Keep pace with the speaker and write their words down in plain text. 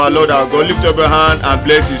Our Lord our God, lift up your hand and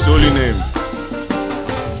bless his holy name.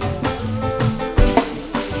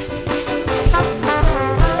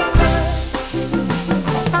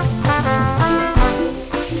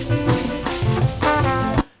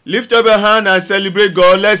 Lift up your hand and celebrate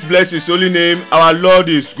God. Let's bless his holy name. Our Lord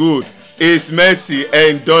is good. His mercy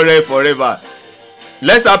endureth forever.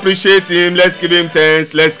 Let's appreciate him. Let's give him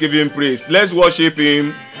thanks. Let's give him praise. Let's worship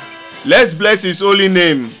him. Let's bless his holy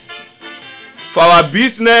name. For our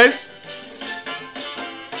business,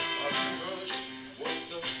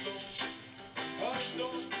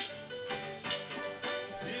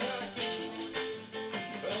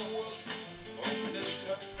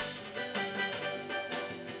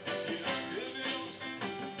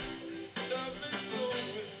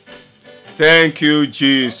 thank you,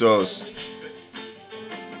 Jesus.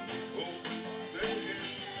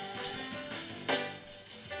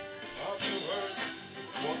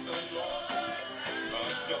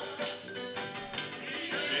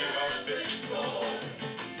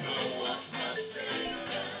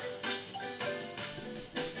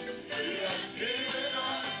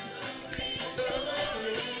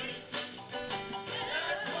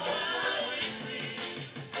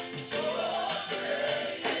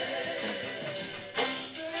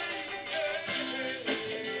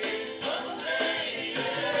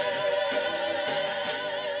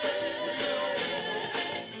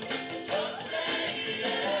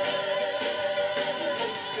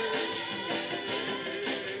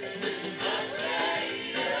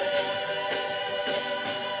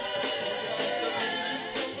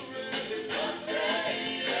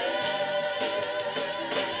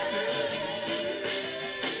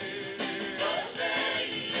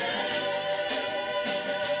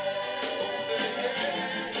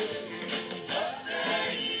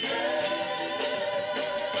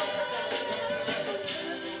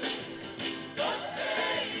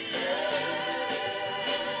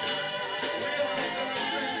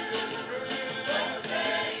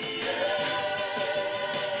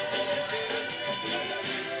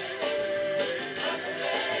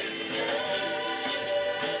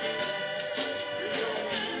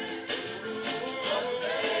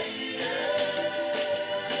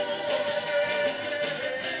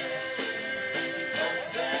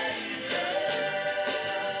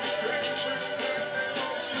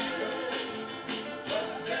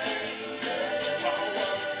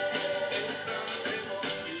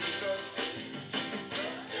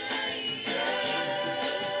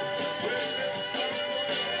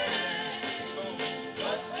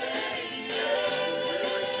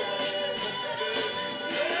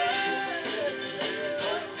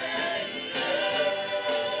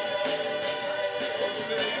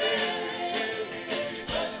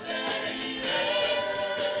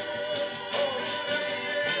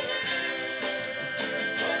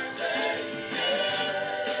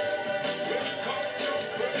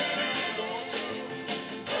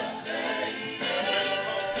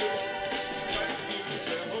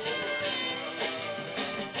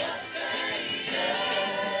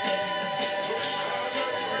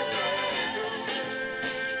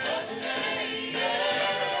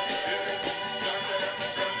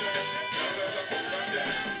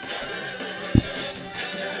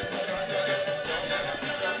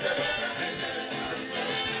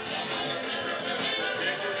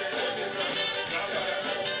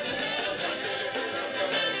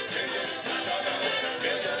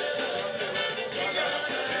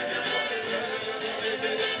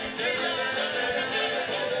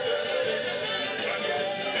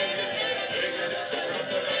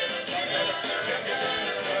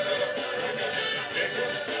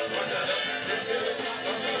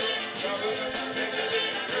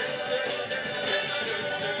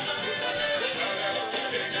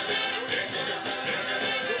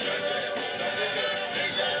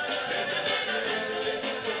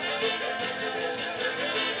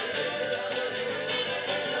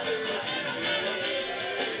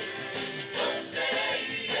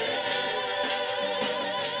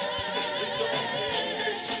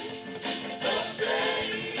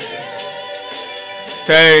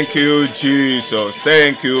 Thank you, Jesus.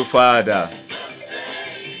 Thank you, Father.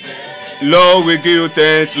 Lord, we give you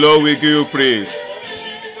thanks. Lord, we give you praise.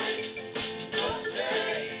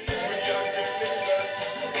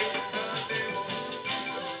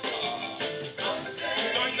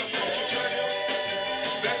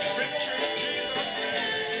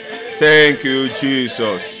 Thank you,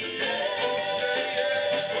 Jesus.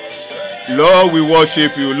 Lord, we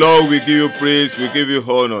worship you. Lord, we give you praise. We give you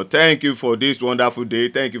honor. Thank you for this wonderful day.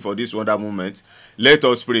 Thank you for this wonderful moment. Let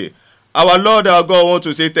us pray. Our Lord, our God, I want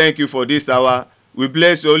to say thank you for this hour. We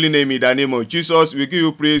bless your holy name in the name of Jesus. We give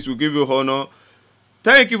you praise. We give you honor.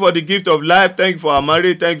 Thank you for the gift of life. Thank you for our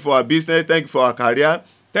marriage. Thank you for our business. Thank you for our career.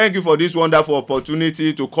 Thank you for this wonderful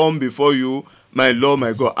opportunity to come before you, my Lord,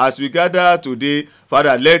 my God. As we gather today,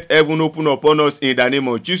 Father, let heaven open upon us in the name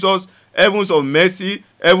of Jesus. Heavens of mercy,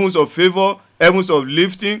 heavens of favor, heavens of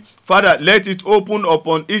lifting. Father, let it open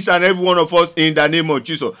upon each and every one of us in the name of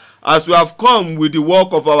Jesus. As we have come with the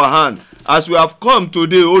work of our hand, as we have come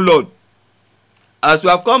today, O Lord, as we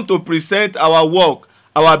have come to present our work,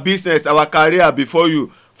 our business, our career before you,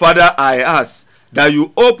 Father, I ask that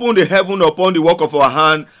you open the heaven upon the work of our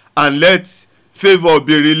hand and let favor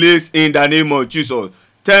be released in the name of Jesus.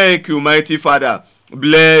 Thank you, mighty Father.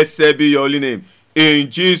 Blessed be your holy name.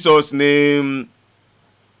 In Jesus' name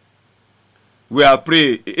we are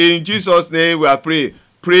praying. In Jesus' name we are praying.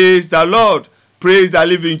 Praise the Lord. Praise the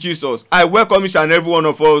living Jesus. I welcome each and every one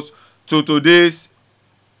of us to today's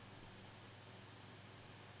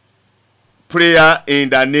prayer in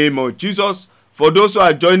the name of Jesus. For those who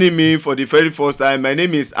are joining me for the very first time, my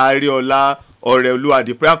name is Ariola Oreolua,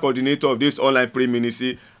 the prayer coordinator of this online prayer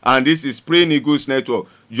ministry, and this is Praying Eagles Network.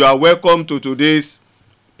 You are welcome to today's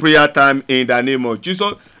prayer time in the name of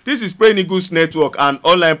Jesus. This is Praying Eagles Network, an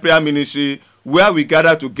online prayer ministry where we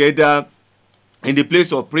gather together in the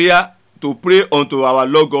place of prayer to pray unto our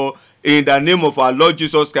Lord God in the name of our Lord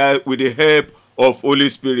Jesus Christ with the help of Holy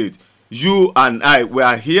Spirit. You and I, we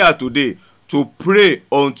are here today to pray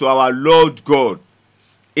unto our Lord God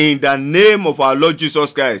in the name of our Lord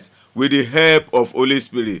Jesus Christ with the help of Holy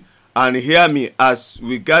Spirit. And hear me, as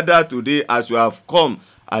we gather today, as we have come,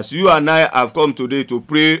 as you and I have come today to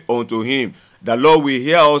pray unto him, the Lord will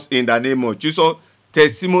hear us in the name of Jesus.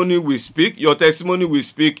 Testimony will speak. Your testimony will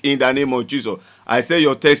speak in the name of Jesus. I say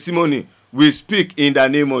your testimony will speak in the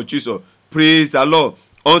name of Jesus. Praise the Lord.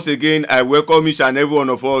 Once again, I welcome each and every one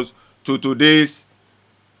of us to today's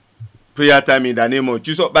prayer time in the name of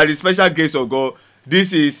Jesus. By the special grace of God,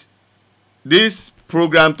 today's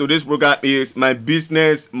program is My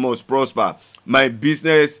Business Must Prosper. My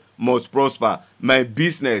business must prosper. My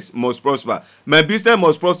business must prosper. My Business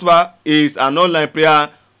Must Prosper is an online prayer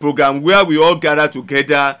program where we all gather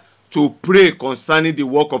together to pray concerning the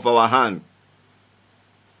work of our hand.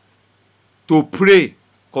 To pray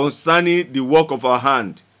concerning the work of our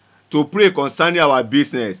hand. To pray concerning our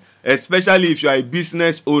business, especially if you are a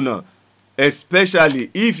business owner. Especially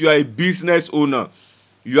if you are a business owner,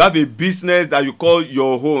 you have a business that you call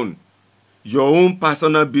your own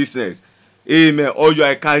personal business. Amen. Or you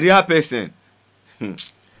are a career person. You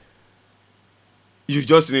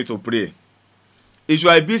just need to pray. If you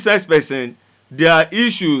are a business person, there are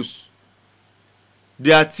issues,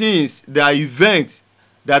 there are things, there are events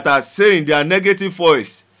that are saying, there are negative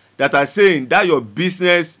voice that are saying that your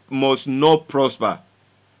business must not prosper.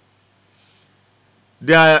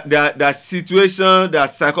 There are situations, there are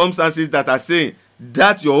circumstances that are saying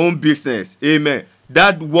that your own business, amen,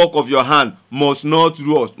 that work of your hand must not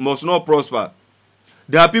prosper.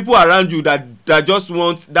 There are people around you that just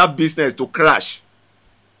want that business to crash.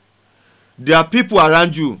 There are people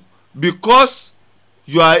around you, because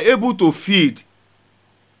you are able to feed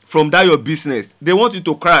from that your business, they want it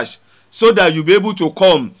to crash so that you'll be able to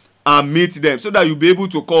come and meet them. So that you'll be able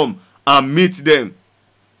to come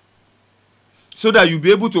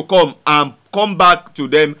and come back to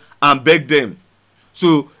them and beg them.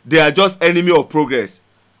 So they are just enemy of progress.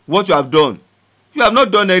 What you have done, you have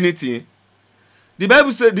not done anything. The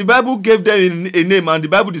Bible said, the Bible gave them a name, and the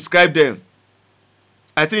Bible described them.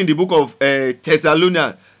 I think in the book of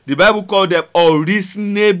Thessalonians, the Bible called them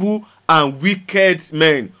unreasonable and wicked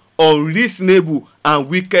men. Unreasonable and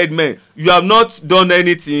wicked men. You have not done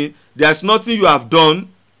anything. There's nothing you have done.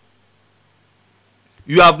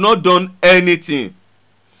 You have not done anything.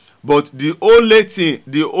 But the only thing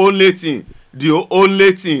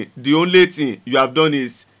you have done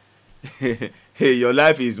is hey, your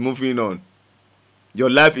life is moving on. Your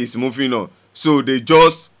life is moving on. So what they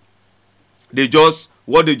just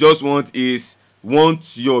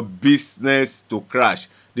want your business to crash.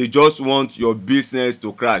 They just want your business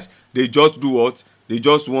to crash. They just do what? They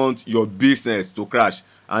just want your business to crash.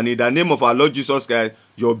 And in the name of our Lord Jesus Christ,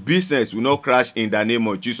 your business will not crash in the name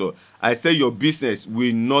of Jesus. I say your business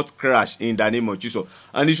will not crash in the name of Jesus.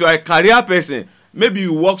 And if you are a career person, maybe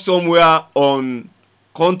you work somewhere on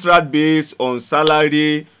contract base, on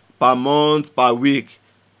salary, per month, per week.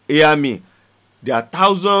 Hear me. There are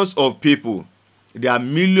thousands of people, there are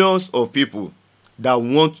millions of people that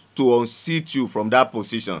want to unseat you from that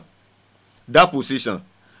position. That position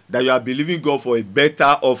that you are believing God for a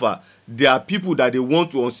better offer. There are people that they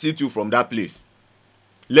want to unseat you from that place.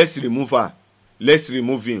 Let's remove her. Let's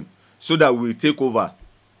remove him. so that we take over.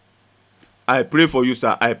 I pray for you,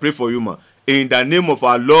 sir. I pray for you, ma. In the name of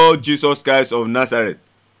our Lord Jesus Christ of Nazareth,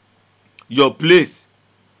 your place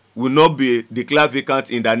will not be declared vacant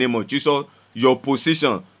in the name of Jesus. Your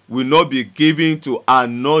position will not be given to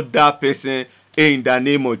another person in the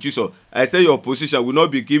name of Jesus. I say your position will not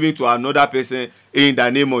be given to another person in the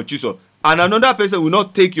name of Jesus. And another person will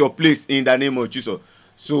not take your place in the name of Jesus.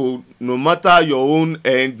 So no matter your own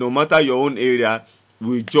end, no matter your own area,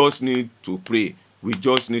 we just need to pray. We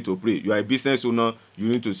just need to pray. You are a business owner, you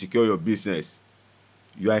need to secure your business.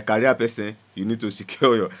 You are a career person, you need to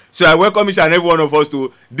secure your. So I welcome each and every one of us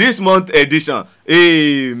to this month edition.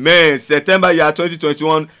 Amen. September year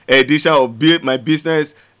 2021 edition of My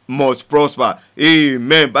Business Must Prosper.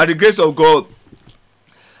 Amen. By the grace of God,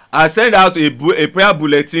 I sent out a prayer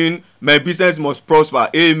bulletin, My Business Must Prosper.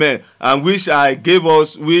 Amen. And which I gave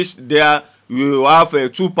us, which there we will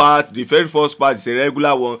have 2 parts. The very first part is a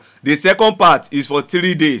regular one. The second part is for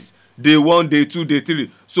 3 days. Day 1, day 2, day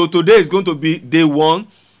 3. So today is going to be day 1,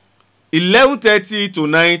 11:30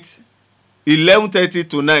 tonight, 11:30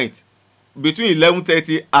 tonight, between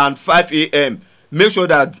 11:30 and 5 a.m. Make sure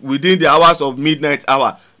that within the hours of midnight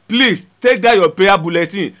hour, please take that your prayer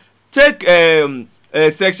bulletin. Take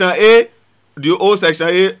section A, the whole section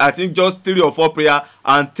A, I think just 3 or 4 prayer,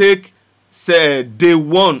 and take day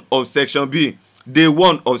 1 of section B. Day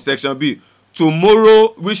 1 of section B.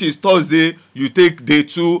 Tomorrow, which is Thursday, you take day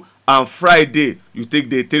 2, and Friday you take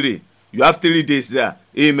day 3. You have 3 days there.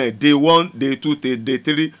 Amen. Day 1, day 2, day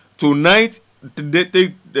 3. Tonight they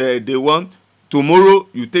take day 1. Tomorrow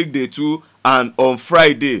you take day 2, and on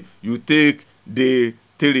Friday you take day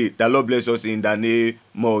 3. The Lord bless us in the name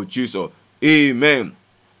of Jesus. Amen.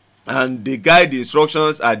 And the guide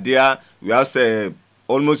instructions are there. We have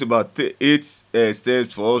almost about 8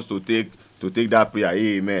 steps for us to take that prayer.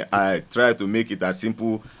 Amen. I try to make it as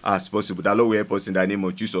simple as possible. The Lord will help us in the name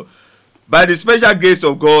of Jesus. By the special grace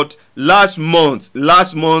of God, last month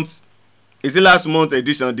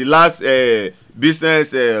edition, the last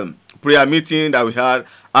business prayer meeting that we had,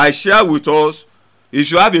 I shared with us,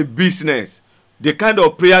 if you have a business, the kind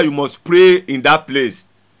of prayer you must pray in that place,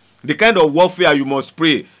 the kind of warfare you must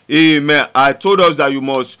pray. Amen. I told us that you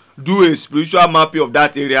must do a spiritual mapping of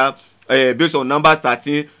that area. Based on Numbers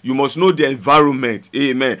 13, you must know the environment.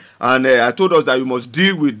 Amen. And I told us that you must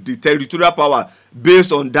deal with the territorial power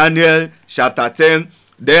based on Daniel chapter 10.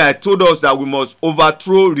 Then I told us that we must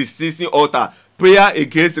overthrow resisting altar. Prayer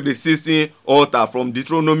against resisting altar from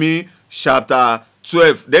Deuteronomy chapter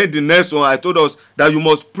 12. Then the next one, I told us that you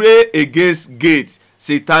must pray against gates,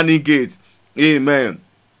 satanic gates. Amen.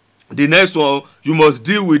 The next one, you must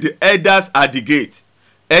deal with the elders at the gate.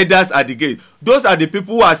 Elders at the gate. Those are the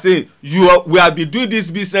people who are saying, we have been doing this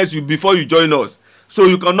business before you join us. So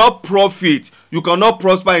you cannot profit, you cannot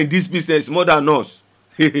prosper in this business more than us.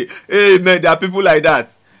 Amen. There are people like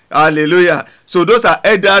that. Hallelujah. So those are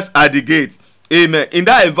elders at the gate. Amen. In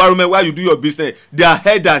that environment where you do your business, there are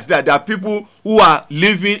elders there. There are people who are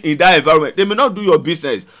living in that environment. They may not do your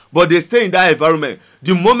business, but they stay in that environment.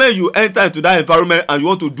 The moment you enter into that environment and you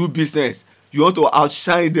want to do business, you want to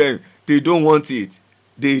outshine them. They don't want it.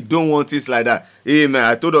 They don't want it like that. Amen.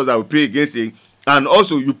 I told us that we pray against it. And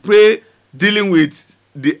also you pray dealing with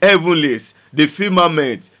the heavenlies, the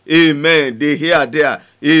firmament. Amen. They here, there.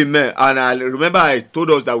 Amen. And I remember I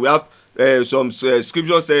told us that we have some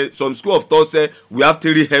scripture says, some school of thought say we have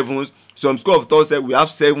 3 heavens. Some school of thought say we have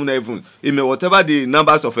 7 heavens. Amen. Whatever the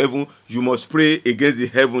numbers of heaven, you must pray against the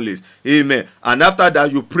heavenlies. Amen. And after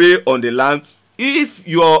that, you pray on the land. If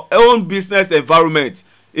your own business environment,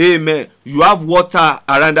 amen, you have water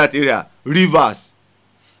around that area, rivers,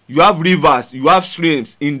 you have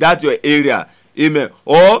streams in that your area, amen,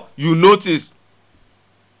 or you notice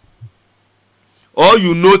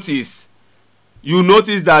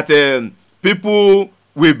that people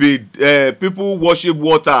will be people worship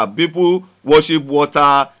water.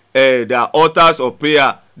 There are altars of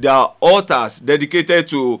prayer. There are altars dedicated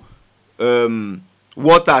to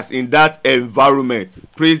waters in that environment.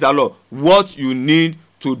 Praise the Lord. What you need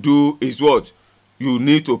to do is what? You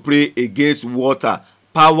need to pray against water.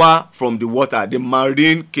 Power from the water, the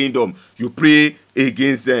marine kingdom. You pray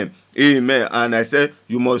against them. Amen. And I said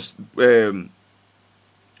you must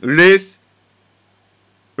raise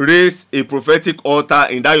a prophetic altar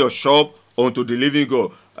in that your shop unto the living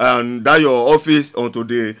God, and that your office unto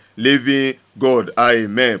the living God.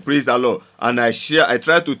 Amen. Praise the Lord. And I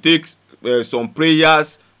try to take some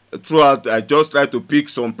prayers throughout. I just try to pick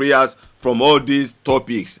some prayers from all these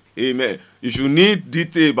topics. Amen. If you need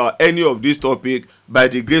detail about any of these topics, by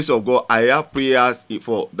the grace of God, I have prayers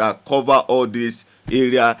that cover all this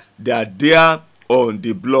area. They are there on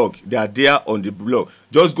the blog. They are there on the blog.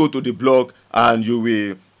 Just go to the blog and you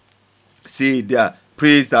will see it there.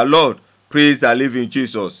 Praise the Lord. Praise the living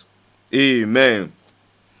Jesus. Amen.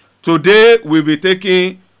 Today we'll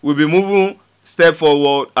be moving step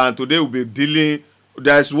forward, and today we'll be dealing.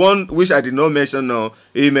 There's one which I did not mention now.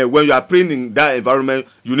 Amen. When you are praying in that environment,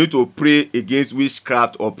 you need to pray against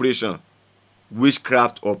witchcraft operation.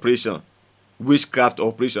 Witchcraft operation. Witchcraft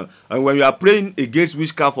operation. And when you are praying against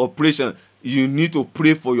witchcraft operation, you need to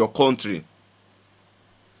pray for your country.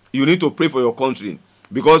 You need to pray for your country,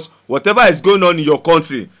 because whatever is going on in your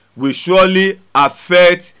country will surely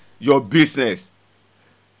affect your business.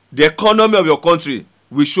 The economy of your country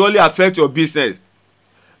will surely affect your business.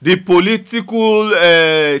 The political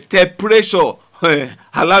temperature,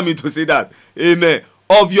 allow me to say that, amen,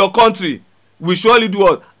 of your country will surely do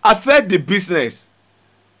what? Affect the business.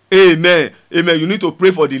 Amen. Amen. You need to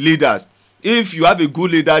pray for the leaders. If you have a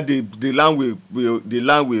good leader, the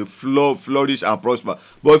land will flourish and prosper.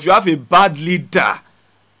 But if you have a bad leader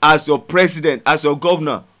as your president, as your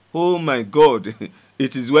governor, oh my God,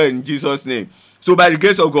 it is well in Jesus' name. So by the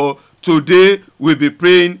grace of God, today we'll be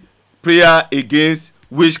praying prayer against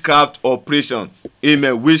witchcraft operation.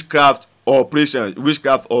 Amen. Witchcraft operation.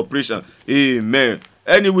 Witchcraft operation. Amen.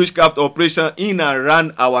 Any witchcraft operation in and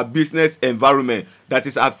around our business environment that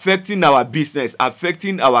is affecting our business,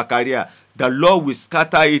 affecting our career, the Lord will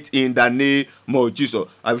scatter it in the name of Jesus.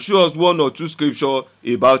 I'm sure us one or two scripture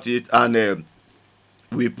about it, and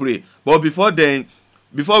we pray. But before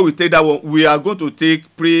we take that one, we are going to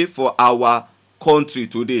pray for our country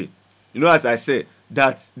today. You know, as I said,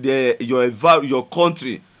 that your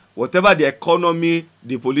country, whatever the economy,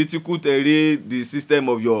 the political terrain, the system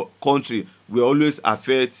of your country will always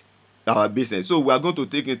affect our business. So we are going to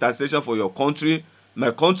take intercession for your country.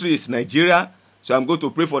 My country is Nigeria, so I'm going to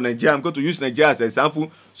pray for Nigeria. I'm going to use Nigeria as an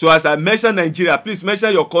example. So as I mention Nigeria, please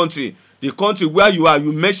mention your country, the country where you are.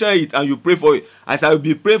 You mention it and you pray for it. As I will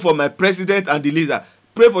be praying for my president and the leader,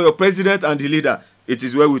 pray for your president and the leader. It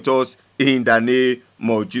is well with us in the name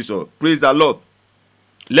of Jesus. Praise the Lord.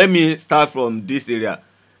 Let me start from this area.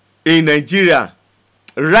 In Nigeria,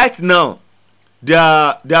 right now, there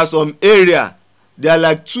are some area. There are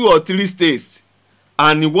like 2 or 3 states,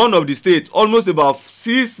 and in one of the states, almost about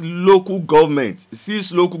 6 local governments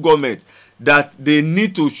that they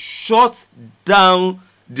need to shut down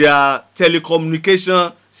their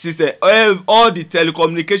telecommunication system. All the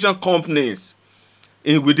telecommunication companies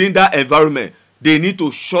within that environment, they need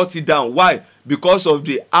to shut it down. Why? Because of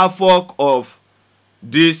the havoc of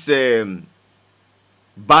these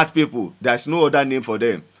bad people. There's no other name for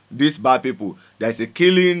them. These bad people. There's a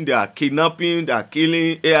killing, they are kidnapping, they are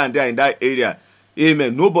killing here and there in that area.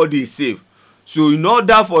 Amen. Nobody is safe. So in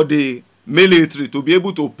order for the military to be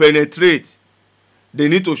able to penetrate, they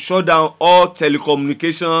need to shut down all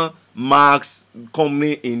telecommunication marks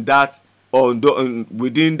company in that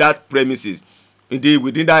within that premises,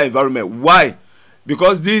 within that environment. Why?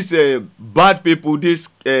 Because these bad people, these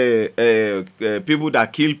people that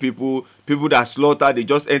kill people that slaughter, they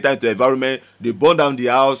just enter into the environment, they burn down the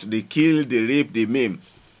house, they kill, they rape, they maim.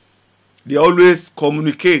 They always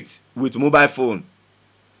communicate with mobile phone.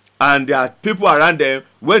 And there are people around them.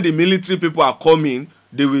 When the military people are coming,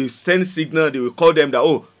 they will send signal, they will call them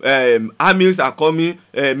that, armies are coming,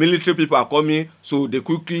 military people are coming, so they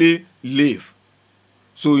quickly leave.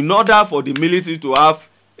 So in order for the military to have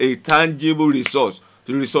a tangible resource,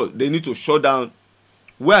 they need to shut down.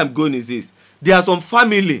 Where I'm going is this: there are some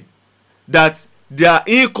family that their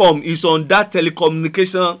income is on that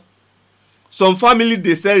telecommunication. Some family,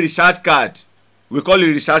 they sell recharge card. We call it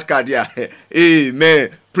recharge card here. Amen.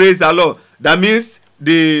 Praise the Lord. That means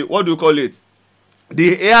the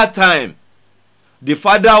airtime. The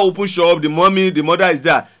father open shop, the mother is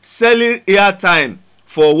there selling airtime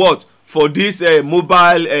for what? For this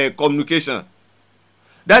mobile communication.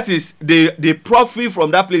 That is the profit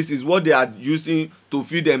from that place is what they are using to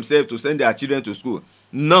feed themselves, to send their children to school.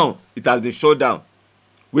 Now it has been shut down,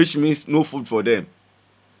 which means no food for them.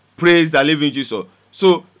 Praise the living Jesus.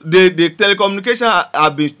 So the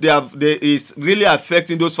telecommunication is really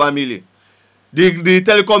affecting those family. The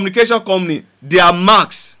telecommunication company, their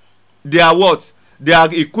marks, their what?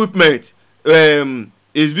 Their equipment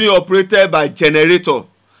is being operated by generator,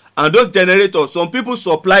 and those generators, some people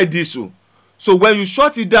supply diesel. So when you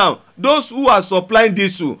shut it down, those who are supplying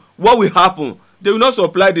diesel, what will happen? They will not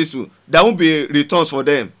supply diesel. There won't be returns for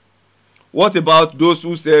them. What about those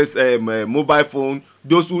who sells mobile phone,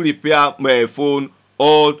 those who repair phone,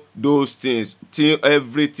 all those things,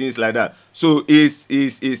 everything like that? So it's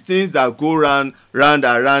things that go round.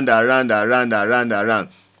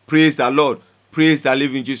 Praise the Lord. Praise the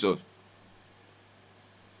living Jesus.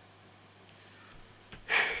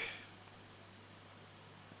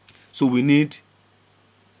 So we need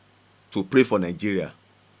to pray for Nigeria,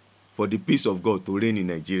 for the peace of God to reign in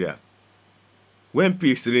Nigeria. When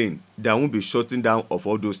peace reign, there won't be shutting down of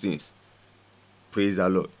all those things. Praise the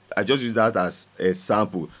Lord. I just use that as a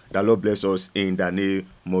sample. The Lord bless us in the name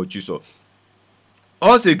of Jesus.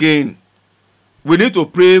 Once again, we need to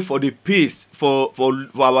pray for the peace, for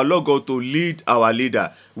our Lord God to lead our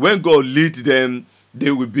leader. When God leads them, they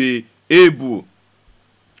will be able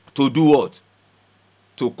to do what?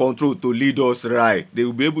 To control, to lead us right. They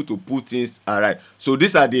will be able to put things right. So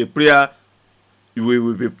these are the prayer we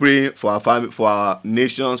will be praying for our family, for our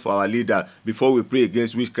nations, for our leader, before we pray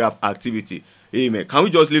against witchcraft activity. Amen. Can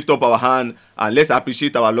we just lift up our hand and let's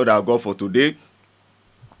appreciate our Lord our God for today?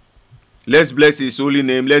 Let's bless his holy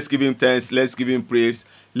name. Let's give him thanks. Let's give him praise.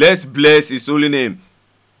 Let's bless his holy name.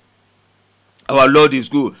 Our Lord is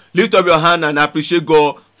good. Lift up your hand and appreciate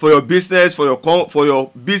God for your business, for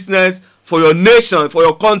your business, for your nation, for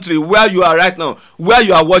your country, where you are right now, where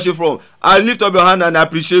you are watching from. And lift up your hand and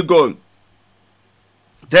appreciate God.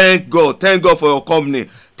 Thank God. Thank God for your company.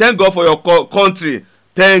 Thank God for your country.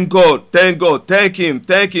 Thank God. Thank God. Thank him.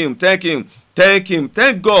 Thank him. Thank him. Thank him.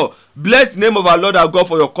 Thank God. Bless the name of our Lord our God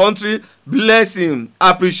for your country. Bless him.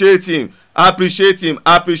 Appreciate him. Appreciate him.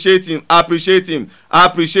 Appreciate him. Appreciate him.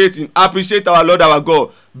 Appreciate him. Appreciate our Lord our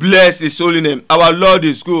God. Bless his holy name. Our Lord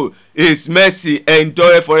is good. His mercy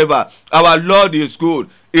endureth forever. Our Lord is good.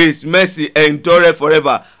 His mercy endureth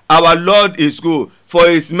forever. Our Lord is good, for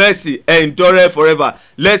his mercy endureth forever.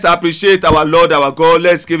 Let's appreciate our Lord our God.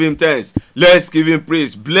 Let's give him thanks. Let's give him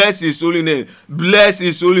praise. Bless his holy name. Bless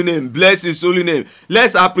his holy name. Bless his holy name.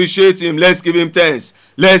 Let's appreciate him. Let's give him thanks.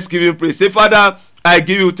 Let's give him praise. Say, Father, I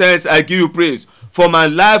give you thanks. I give you praise for my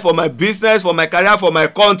life, for my business, for my career, for my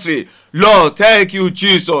country. Lord, thank you,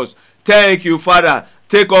 Jesus. Thank you, Father.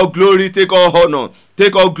 Take all glory, take all honor.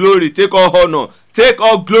 Take all glory, take all honor. Take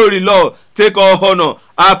all glory, Lord. Take all honor.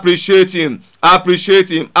 Appreciate him.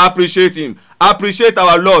 Appreciate him. Appreciate him. Appreciate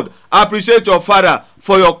our Lord. Appreciate your Father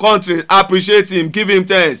for your country. Appreciate him. Give him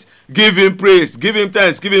thanks. Give him praise. Give him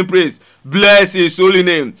thanks. Give him praise. Bless his holy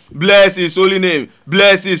name. Bless his holy name.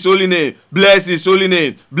 Bless his holy name. Bless his holy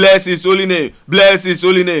name. Bless his holy name. Bless his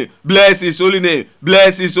holy name. Bless his holy name.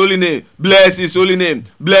 Bless his holy name. Bless his holy name.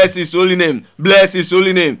 Bless his holy name. Bless his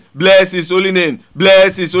holy name. Bless his holy name.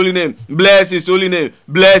 Bless his holy name. Bless his holy name.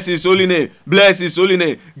 Bless his holy name. Bless his holy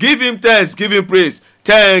name. Give him thanks. Give him praise.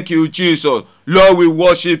 Thank you, Jesus. Lord, we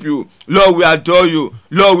worship you. Lord, we adore you.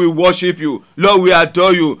 Lord, we worship you. Lord, we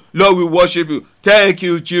adore you. Lord, we worship you. Thank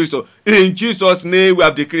you, Jesus. In Jesus' name we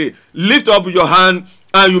have decreed. Lift up your hand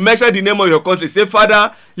and you mention the name of your country. Say,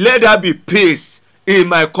 Father, let there be peace in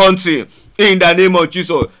my country. In the name of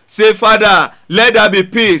Jesus. Say, Father, let there be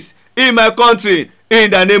peace in my country. In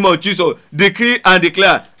the name of Jesus. Decree and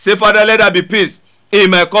declare. Say, Father, let there be peace in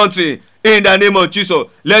my country. In the name of Jesus.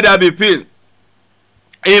 Let there be peace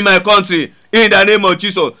in my country. In the name of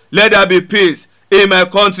Jesus. Let there be peace in my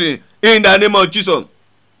country. In the name of Jesus.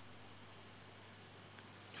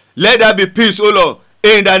 Let there be peace, O Lord,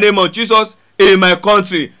 in the name of Jesus, in my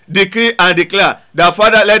country. Decree and declare that,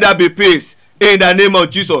 Father, let there be peace in the name of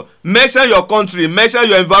Jesus. Measure your country, measure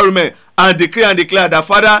your environment, and decree and declare that,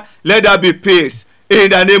 Father, let there be peace in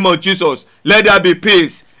the name of Jesus. Let there be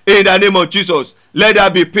peace in the name of Jesus. Let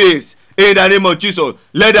there be peace in the name of Jesus.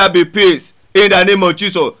 Let there be peace in the name of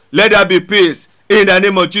Jesus. Let there be peace in the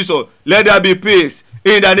name of Jesus. Let there be peace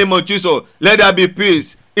in the name of Jesus. Let there be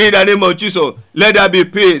peace in the name of Jesus. Let there be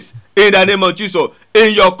peace in the name of Jesus.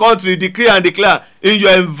 In your country, decree and declare. In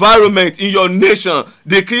your environment, in your nation,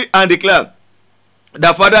 decree and declare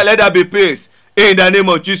that, Father, let there be peace in the name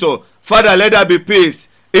of Jesus. Father, let there be peace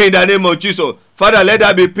in the name of Jesus. Father, let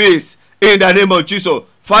there be peace in the name of Jesus.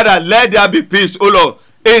 Father, let there be peace, O Lord,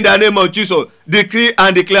 in the name of Jesus. Decree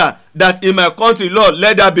and declare that in my country, Lord,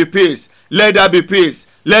 let there be peace. Let there be peace.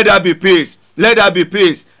 Let there be peace. Let there be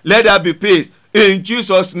peace. Let there be peace. In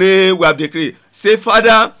Jesus' name we have decreed. Say,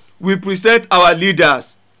 Father, we present our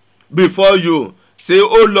leaders before you. Say,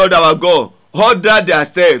 oh Lord our God, order their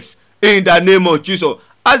steps in the name of Jesus.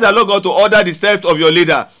 Ask the Lord God to order the steps of your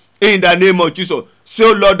leader in the name of Jesus. Say,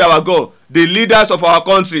 oh Lord our God, the leaders of our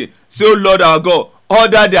country, say, oh Lord our God,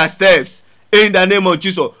 order their steps in the name of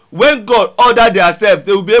Jesus. When God order their steps,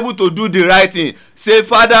 they will be able to do the right thing. Say,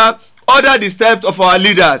 Father, order the steps of our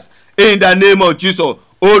leaders in the name of Jesus.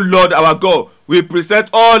 Oh Lord our God, we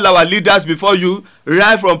present all our leaders before you,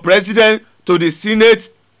 right from president to the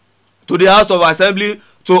senate, to the house of assembly,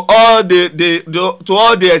 to all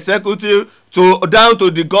the executive, to down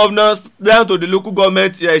to the governors, down to the local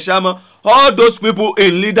government, Shama, all those people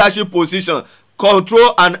in leadership position.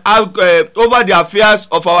 control and over the affairs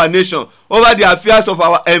of our nation, over the affairs of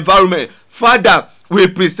our environment. Father, we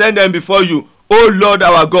present them before you. Oh Lord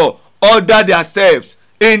our God, order their steps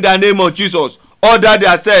in the name of Jesus. Order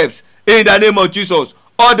their steps in the name of Jesus.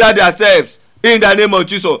 Order their steps in the name of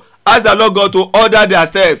Jesus. Ask the Lord God to order their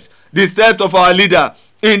steps, the steps of our leader,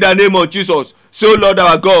 in the name of Jesus. So Lord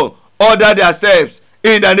our God, order their steps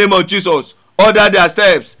in the name of Jesus. Order their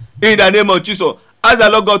steps in the name of Jesus. Ask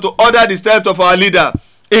the Lord God to order the steps of our leader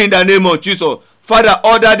in the name of Jesus. Father,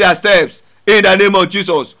 order their steps in the name of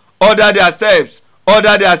Jesus. Order their steps.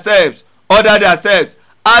 Order their steps. Order their steps.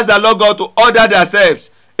 Ask the Lord God to order their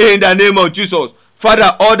steps in the name of Jesus.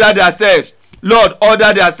 Father, order their steps. Lord,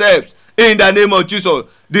 order their steps in the name of Jesus.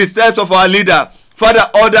 The steps of our leader. Father,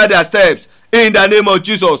 order their steps in the name of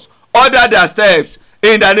Jesus. Order their steps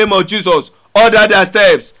in the name of Jesus. Order their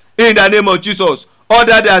steps in the name of Jesus.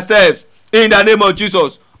 Order their steps in the name of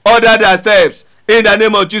Jesus. Order their steps in the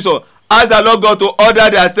name of Jesus. Ask the Lord God to order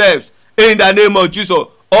their steps in the name of Jesus.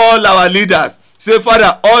 All our leaders, say,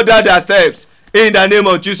 Father, order their steps in the name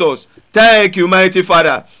of Jesus. Thank you, mighty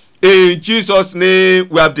Father. In Jesus' name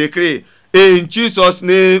we have decreed. In Jesus'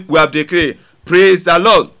 name we have decreed. Praise the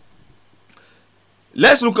Lord.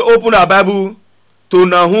 Let's open our Bible to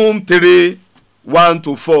Nahum 3,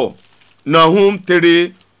 1-4. Nahum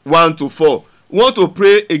 3, 1-4. We want to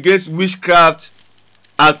pray against witchcraft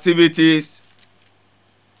activities,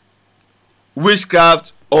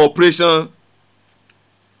 witchcraft operation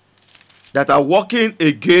that are working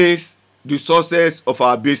against the sources of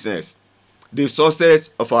our business. The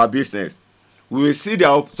sources of our business. We will see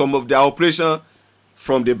some of their operation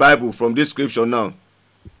from the Bible, from this scripture now.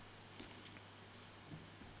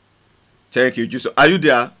 Thank you, Jesus. Are you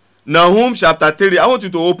there? Nahum chapter 3. I want you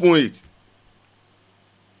to open it.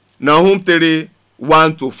 Nahum 3,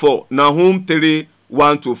 1-4. Nahum 3,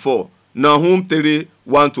 1-4. Nahum 3,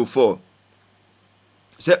 1-4.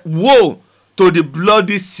 Say, woe to the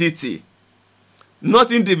bloody city.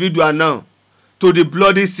 Not individual now. To the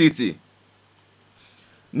bloody city.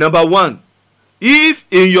 Number 1. If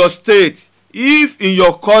in your state, if in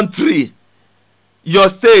your country, your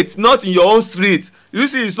state, not in your own street. You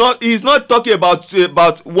see, he's not talking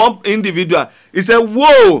about one individual. He said,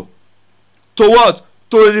 woe to what?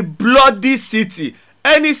 To the bloody city.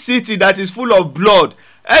 Any city that is full of blood.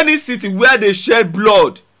 Any city where they shed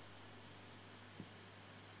blood.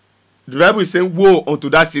 The Bible is saying, woe unto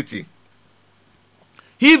that city.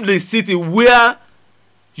 If the city where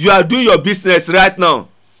you are doing your business right now,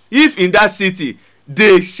 if in that city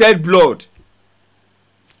they shed blood,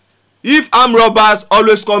 if armed robbers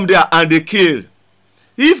always come there and they kill,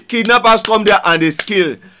 if kidnappers come there and they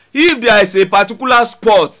kill, if there is a particular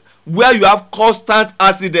spot where you have constant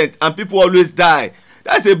accident and people always die,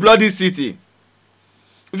 that's a bloody city.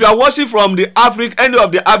 If you are watching from the any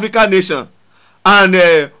of the African nation,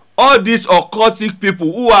 and all these occultic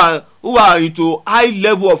people who are into high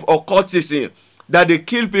level of occultism, that they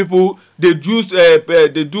kill people, they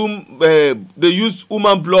use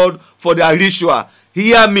human blood for their ritual.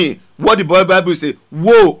 Hear me, what the Bible say,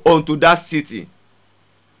 woe unto that city.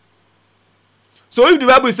 So if the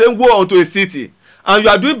Bible is saying woe unto a city, and you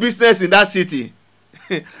are doing business in that city,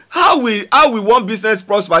 how will one business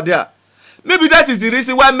prosper there? Maybe that is the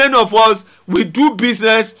reason why many of us, we do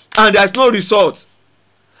business and there's no result,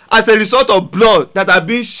 as a result of blood that are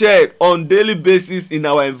being shed on daily basis in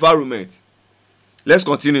our environment. Let's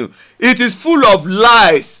continue. It is full of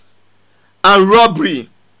lies and robbery.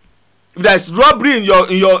 If there is robbery in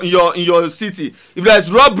your city, if there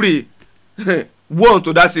is robbery, woe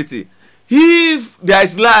unto that city. If there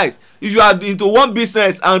is lies, if you are into one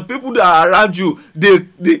business and people that are around you,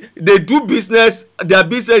 they do business, their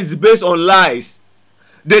business is based on lies.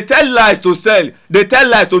 They tell lies to sell. They tell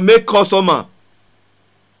lies to make customer.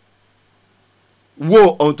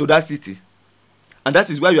 Woe unto that city. And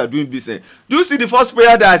that is why you are doing business. Do you see the first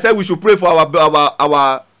prayer that I said we should pray for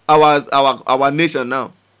our nation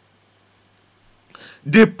now?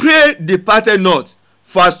 The prey departed not.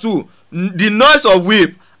 Verse 2. The noise of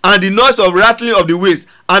whip and the noise of rattling of the waist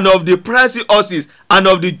and of the prancing horses and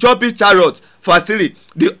of the jumping chariots. Verse 3.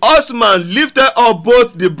 The horseman lifted up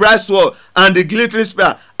both the bright sword and the glittering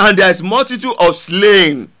spear, and there is multitude of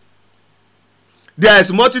slain. There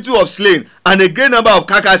is multitude of slain and a great number of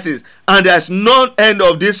carcasses, and there is none end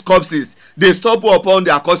of these corpses. They stumble upon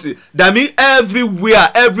their corpses. That means everywhere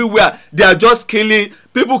they are just killing.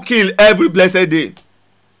 People kill every blessed day.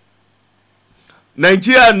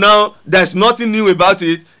 Nigeria now, there's nothing new about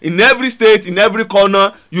it. In every state, in every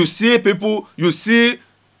corner, you see people. You see,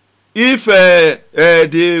 if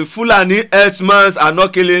the Fulani herdsmen are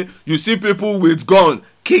not killing, you see people with guns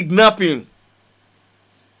kidnapping.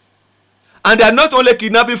 And they are not only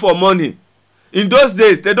kidnapping for money. In those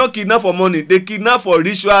days, they don't kidnap for money, they kidnap for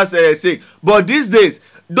rituals sake. But these days,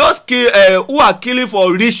 those who are killing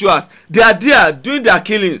for rituals, they are there doing their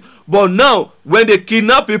killing. But now, when they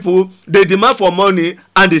kidnap people, they demand for money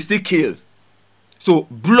and they still kill. So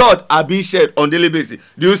blood are being shed on daily basis.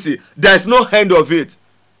 Do you see? There is no end of it.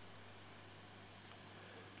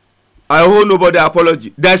 I owe nobody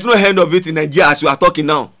apology. There is no end of it in Nigeria as we are talking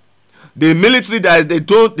now. The military,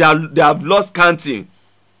 they have lost counting.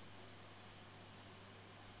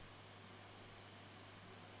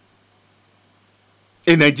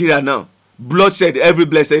 In Nigeria now, bloodshed every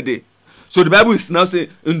blessed day. So the Bible is now saying,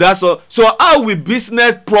 and that's all. So how will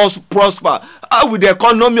business prosper? How will the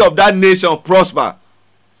economy of that nation prosper?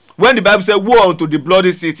 When the Bible says, woe unto the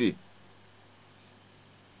bloody city.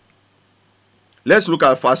 Let's look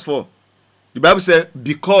at verse 4. The Bible says,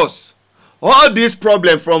 because all these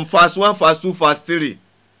problems from verse 1, verse 2, verse 3.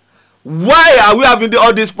 Why are we having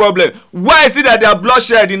all these problems? Why is it that there are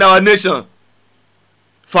bloodshed in our nation?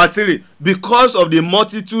 Verse 3. Because of the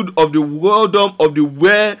multitude of the worldom of the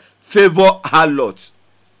well-favored harlot.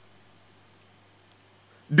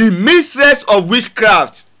 The mistress of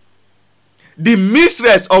witchcraft. The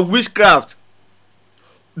mistress of witchcraft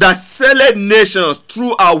that selleth nations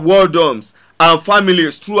through our worldoms and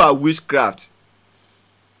families through our witchcraft.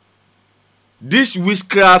 This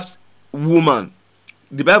witchcraft woman,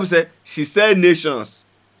 the Bible says she sell nations.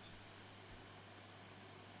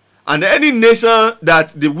 And any nation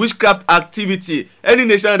that the witchcraft activity, any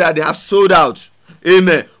nation that they have sold out,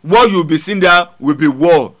 amen, what you'll be seeing there will be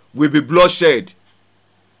war, will be bloodshed.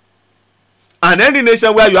 And any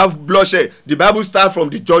nation where you have bloodshed, the Bible starts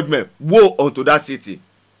from the judgment, woe unto that city.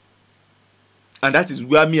 And that is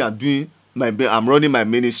where I'm running my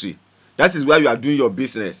ministry. That is where you are doing your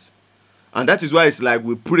business. And that is why it's like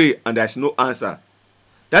we pray and there's no answer.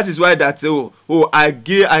 That is why that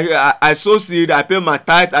I sow seed, I pay my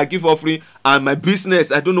tithe, I give offering, and my business,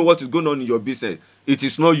 I don't know what is going on in your business. It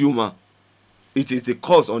is not human. It is the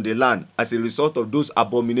cause on the land as a result of those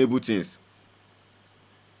abominable things.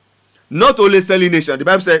 Not only selling nation, the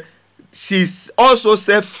Bible said she also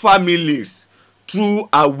sell families through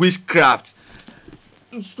a witchcraft.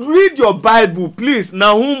 Read your Bible, please.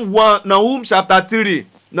 Nahum chapter 3.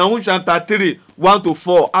 Nahum chapter 3, 1 to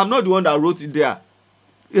 4. I'm not the one that wrote it there.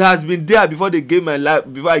 It has been there before I gave my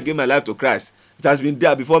life to Christ. It has been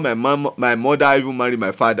there before my mother even married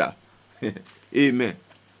my father. Amen.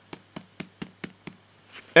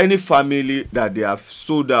 Any family that they have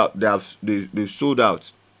sold out, they sold out.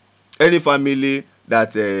 Any family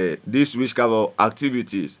that these witchcraft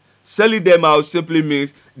activities, selling them out simply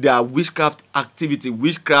means there are witchcraft activity,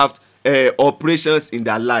 witchcraft operations in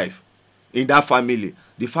their life, in that family.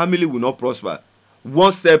 The family will not prosper.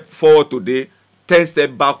 One step forward today, 10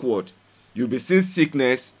 steps backward. You'll be seeing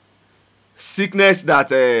sickness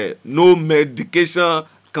that no medication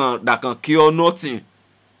can cure, nothing.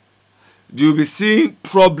 You'll be seeing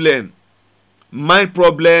problem, mind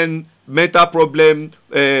problem, mental problem,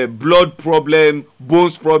 blood problem,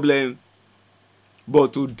 bones problem.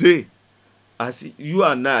 But today, as you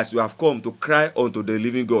and I, as you have come to cry unto the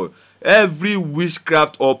living God, every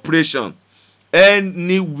witchcraft operation,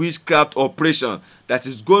 any witchcraft operation that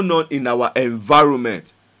is going on in our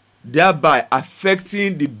environment, thereby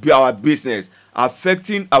affecting our business,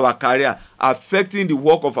 affecting our career, affecting the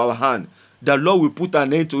work of our hand, the Lord will put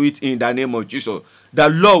an end to it in the name of Jesus. The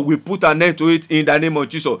Lord will put an end to it in the name of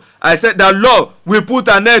Jesus. I said the Lord will put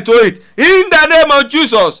an end to it in the name of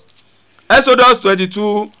Jesus. Exodus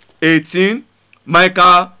 22:18,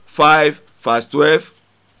 Micah 5 verse 12.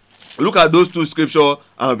 Look at those two scriptures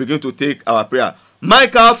and we'll begin to take our prayer.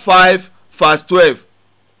 Micah 5 verse 12.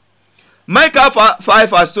 Micah 5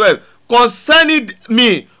 verse 12. Concerning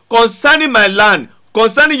me, concerning my land,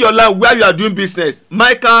 concerning your land where you are doing business.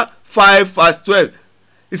 Micah 5 verse 12.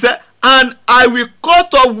 He said, and I will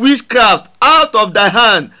cut off witchcraft out of thy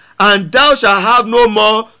hand, and thou shalt have no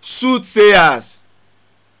more soothsayers.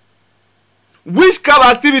 Witchcraft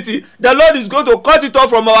activity, the Lord is going to cut it off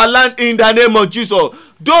from our land in the name of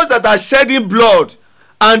Jesus. Those that are shedding blood,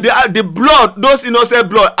 and the blood, those innocent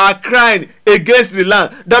blood, are crying against the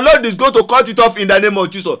land, the Lord is going to cut it off in the name of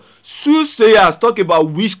Jesus. Soothsayers talk about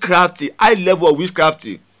witchcraft, high level of witchcraft.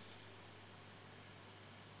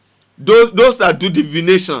 Those that do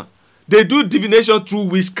divination, they do divination through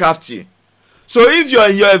witchcraft. So if you're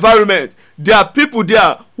in your environment, there are people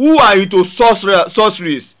there who are into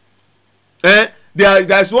sorceries.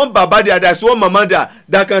 There's one baba there, there's one mama there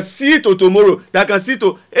that can see to tomorrow, that can see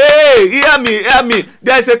to, hey, hear me.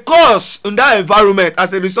 There's a curse in that environment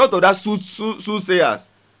as a result of that soothsayers.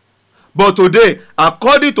 But today,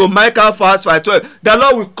 according to Micah 5:12, the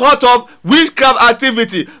Lord will cut off witchcraft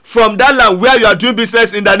activity from that land where you are doing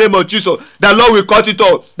business in the name of Jesus. The Lord will cut it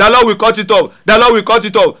off. The Lord will cut it off. The Lord will cut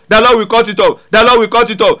it off. The Lord will cut it off. The Lord will cut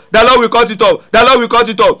it off. The Lord will cut it off. The Lord will cut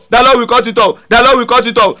it off. The Lord will cut it off. The Lord will cut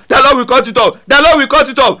it off. The Lord will cut it off. The Lord will cut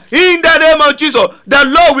it off. In the name of Jesus, the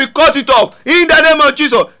Lord will cut it off. In the name of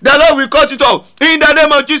Jesus, the Lord will cut it off. In the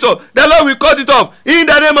name of Jesus, the Lord will cut it off. In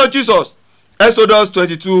the name of Jesus. Exodus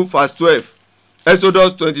 22 verse 12.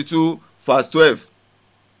 Exodus 22 verse 12.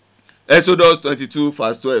 Exodus 22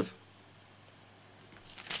 verse 12.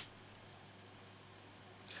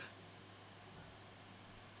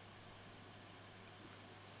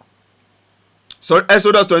 Sorry,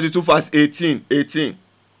 Exodus 22 verse 18.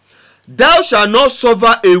 Thou shalt not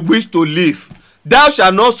suffer a witch to live. Thou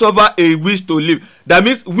shalt not suffer a witch to live. That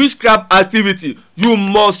means witchcraft activity. You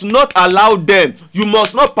must not allow them. You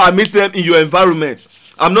must not permit them in your environment.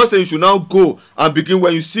 I'm not saying you should now go and begin,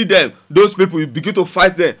 when you see them, those people, you begin to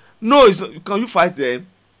fight them. No, can you fight them?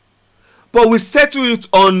 But we settle it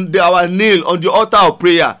on our nail, on the altar of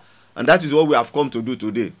prayer. And that is what we have come to do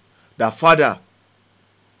today. That Father,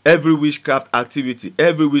 every witchcraft activity,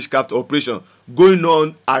 every witchcraft operation going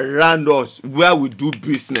on around us where we do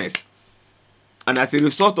business, and as a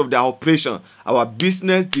result of their operation, our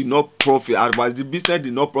business did not profit, our business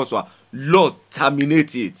did not prosper, Lord,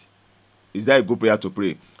 terminate it. Is that a good prayer to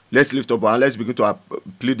pray? Let's lift up and let's begin to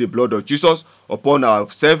plead the blood of Jesus upon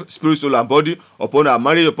ourselves, spirit, soul, and body, upon our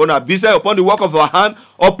marriage, upon our business, upon the work of our hand,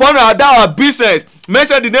 upon our business.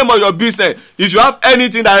 Mention the name of your business. If you have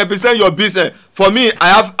anything that represents your business, for me,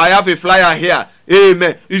 I have a flyer here.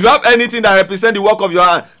 Amen. If you have anything that represents the work of your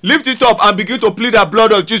hand, lift it up and begin to plead the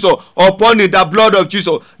blood of Jesus upon it. The blood of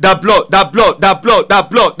Jesus. The blood.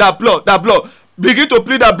 Begin to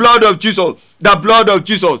plead the blood of Jesus. The blood of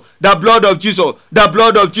Jesus. The blood of Jesus. The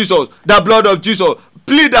blood of Jesus. The blood of Jesus.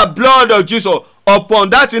 Plead the blood of Jesus upon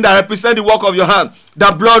that thing that represents the work of your hand.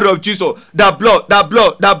 The blood of Jesus. The blood of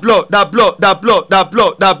Jesus.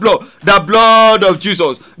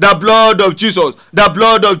 The blood of Jesus. The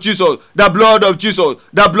blood of Jesus. The blood of Jesus.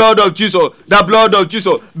 The blood of Jesus. The blood of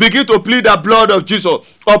Jesus. Begin to plead the blood of Jesus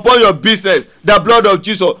upon your business. The blood of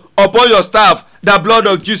Jesus upon your staff. The blood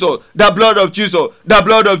of Jesus. The blood of Jesus. The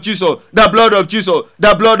blood of Jesus. The blood of Jesus.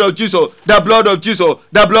 The blood of Jesus. The blood of Jesus.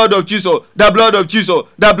 The blood of Jesus. The blood of Jesus.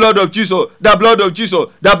 The blood of Jesus. The blood of Jesus.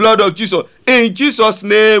 The blood of Jesus. In Jesus'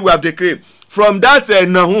 name we have decreed. From that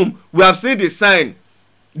Nahum, we have seen the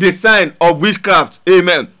sign of witchcraft.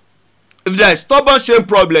 Amen. If there is stubborn shame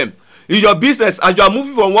problem in your business, as you are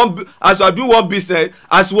moving from as you are doing one business,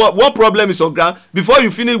 as one problem is on ground, before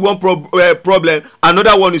you finish one problem,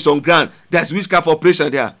 another one is on ground. There's witchcraft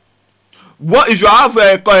operation there. If you have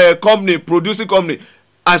a company, producing company,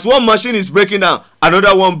 as one machine is breaking down,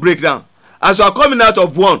 another one break down. As you are coming out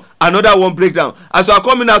of one, another one break down. As you are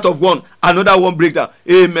coming out of one, another one break down.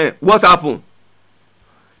 Amen. What happened?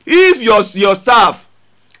 If your staff,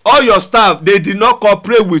 all your staff, they did not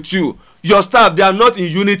cooperate with you, your staff, they are not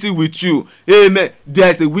in unity with you, amen, there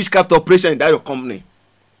is a witchcraft operation in that your company.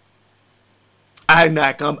 And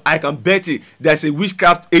I can bet it, there is a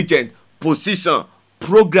witchcraft agent, position,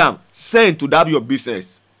 program sent to that your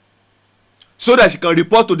business, so that she can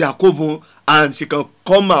report to their coven and she can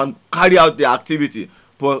come and carry out the activity.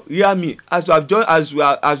 But hear me, as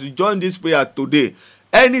we join this prayer today,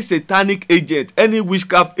 any satanic agent, any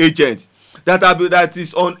witchcraft agent that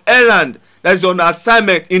is on errand, that is on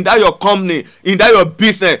assignment in that your company, in that your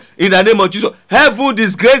business, in the name of Jesus, heaven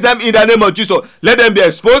disgrace them in the name of Jesus. Let them be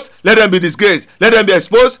exposed, let them be disgraced. Let them be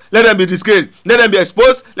exposed, let them be disgraced. Let them be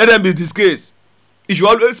exposed, let them be disgraced. If you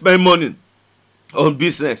always spend money on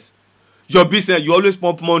business, your business, you always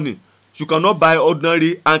pump money, you cannot buy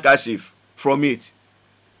ordinary handkerchief from it,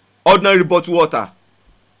 ordinary bottled water.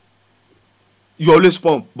 You always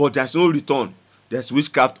pump, but there's no return. There's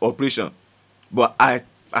witchcraft operation. But I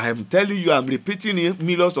am telling you, I'm repeating it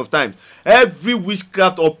millions of times. Every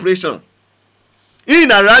witchcraft operation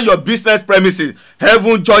in and around your business premises,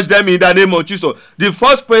 heaven judge them in the name of Jesus. The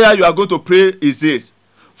first prayer you are going to pray is this: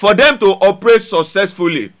 for them to operate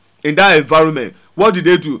successfully in that environment. What did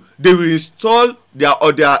they do? They will install they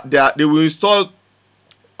will install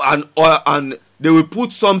and they will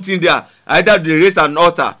put something there. Either they raise an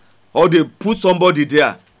altar or they put somebody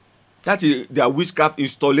there. That is their witchcraft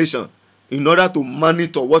installation, in order to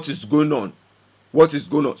monitor what is going on.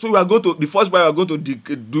 So we are going to, the first part we are going to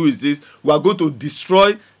do is this: we are going to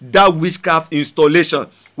destroy that witchcraft installation.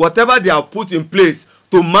 Whatever they have put in place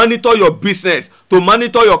to monitor your business, to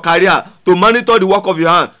monitor your career, to monitor the work of your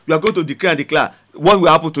hand, we are going to declare and declare what will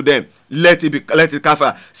happen to them? Let it catch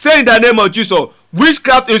fire. Say in the name of Jesus,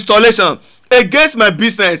 witchcraft installation against my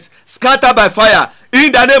business, scatter by fire. In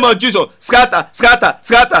the name of Jesus, scatter, scatter,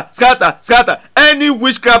 scatter, scatter, scatter. Any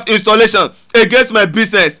witchcraft installation against my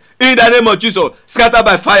business, in the name of Jesus, scatter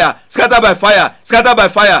by fire, scatter by fire, scatter by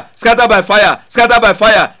fire, scatter by fire, scatter by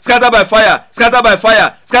fire, scatter by fire, scatter by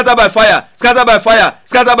fire, scatter by fire, scatter by fire,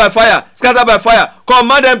 scatter by fire, scatter by fire.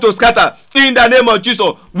 Command them to scatter in the name of Jesus.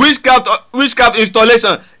 Witchcraft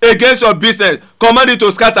installation against your business, command it to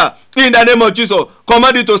scatter in the name of Jesus.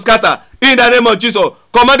 Command it to scatter in the name of Jesus.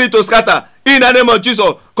 Command it to scatter in the name of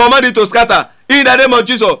Jesus. Command it to scatter in the name of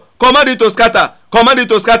Jesus. Command it to scatter. Command it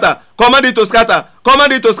to scatter. Command it to scatter.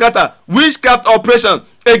 Command it to scatter. Witchcraft operation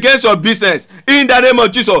against your business, in the name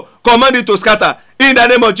of Jesus. Command it to scatter in the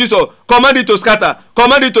name of Jesus. Command it to scatter.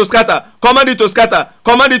 Command it to scatter. Command it to scatter.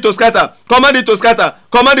 Command it to scatter. Command it to scatter.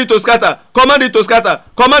 Command it to scatter. Command it to scatter.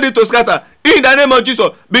 Command it to scatter in the name of Jesus.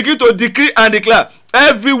 Begin to decree and declare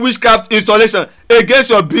every witchcraft installation against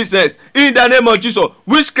your business, in the name of Jesus.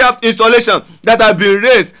 Witchcraft installation that have been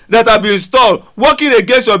raised, that have been installed, working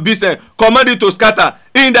against your business, command it to scatter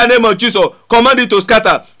in the name of Jesus. Command it to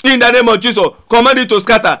scatter in the name of Jesus. Command it to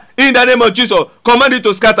scatter in the name of Jesus. Command it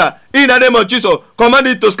to scatter in the name of Jesus. Command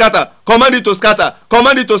it to scatter. Command it to scatter.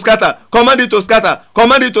 Command it to scatter. Command it to scatter.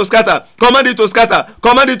 Command it to scatter. Command it to scatter.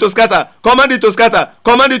 Command it to scatter. Command it to scatter.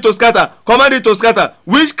 Command it to scatter. Command it to scatter.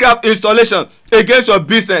 Witchcraft installation against your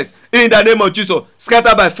business, in the name of Jesus.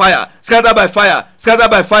 Scatter by fire. Scatter by fire. Scatter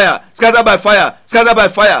by fire. Scatter by fire. Scatter by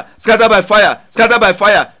fire. Scatter by fire. Scatter by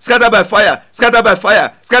fire. Scatter by fire. Scatter by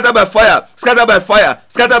fire. Scatter by fire. Scatter by fire.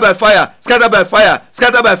 Scatter by fire. Scatter by fire.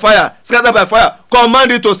 Scatter by fire. Scatter by fire.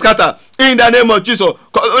 Command it to scatter in the name of Jesus.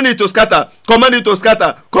 Command it to scatter. Command it to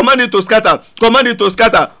scatter. Command it to scatter. Command it to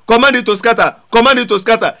scatter. Command it to scatter. Command it to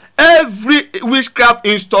scatter. Every witchcraft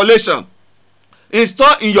installation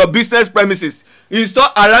install in your business premises, install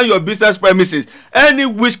around your business premises, any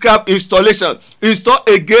witchcraft installation install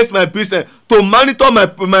against my business, to monitor my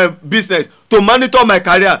business, to monitor my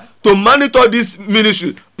career, to monitor this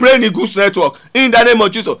ministry, Praying Eagles Network, in the name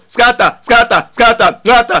of Jesus. Scatter, scatter, scatter,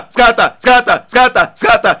 scatter, scatter, scatter, scatter, scatter,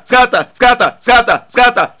 scatter, scatter, scatter,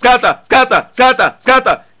 scatter, scatter, scatter, scatter,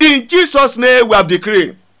 scatter. In Jesus' name we have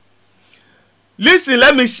decreed. Listen,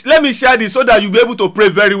 let me share this so that you'll be able to pray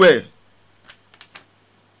very well.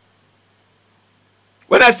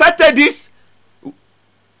 When I started this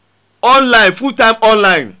online, full-time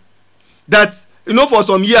online, that for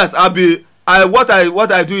some years what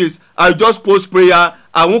I do is I just post prayer.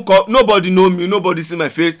 I won't call, nobody know me, nobody see my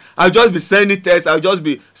face. I'll just be sending texts, I'll just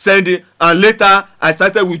be sending, and later I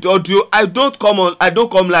started with audio. I don't come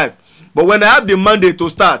live. But when I have the mandate to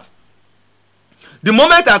start, the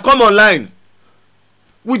moment I come online,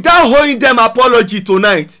 without owing them apology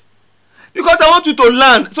tonight, because I want you to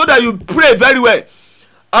learn so that you pray very well.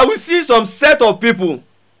 I will see some set of people.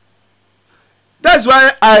 That's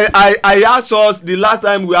why I asked us the last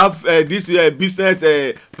time we have this business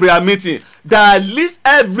prayer meeting, that I list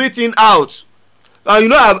everything out.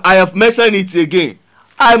 And I have mentioned it again.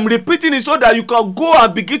 I'm repeating it so that you can go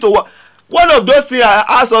and begin to work. One of those things I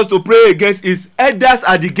asked us to pray against is elders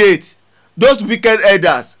at the gate. Those wicked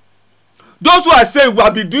elders. Those who are saying we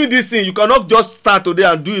have been doing this thing, you cannot just start today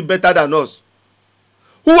and do it better than us.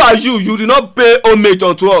 Who are you? You did not pay homage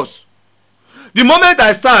unto us. The moment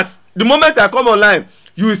I start, the moment I come online,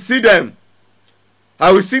 you will see them.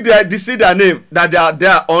 I will see their name, that they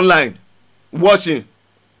are online watching.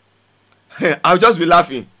 I'll just be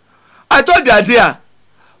laughing. I thought they are there,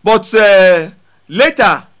 but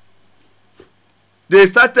later they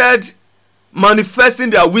started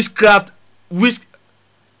manifesting their witchcraft.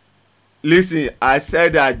 Listen, I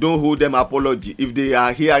said I don't hold them apology. If they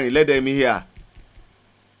are hearing, let them hear.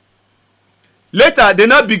 Later, they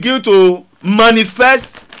now begin to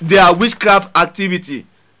manifest their witchcraft activity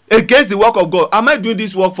against the work of God. Am I doing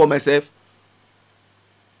this work for myself?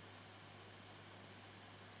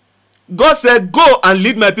 God said, go and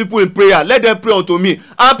lead my people in prayer. Let them pray unto me.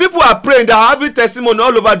 And people are praying. They are having testimony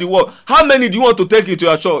all over the world. How many do you want to take into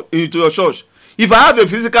your church? If I have a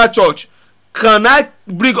physical church, can I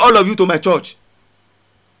bring all of you to my church?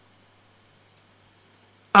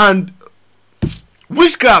 And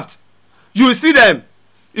witchcraft, you will see them.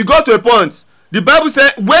 It got to a point. The Bible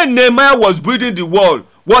said when Nehemiah was building the wall,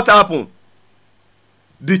 what happened?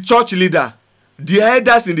 The church leader, the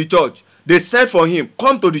elders in the church, they said for him,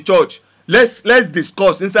 come to the church. Let's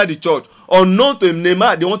discuss inside the church. Unknown to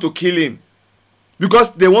Nehemiah, they want to kill him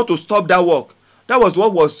because they want to stop that work. That was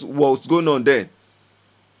what was going on then.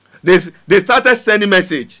 They started sending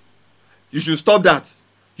message. You should stop that.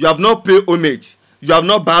 You have not paid homage. You have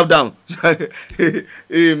not bowed down.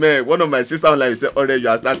 Amen. One of my sisters online said, already you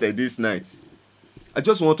have started this night. I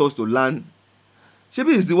just want us to learn.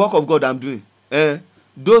 Maybe it's the work of God I'm doing.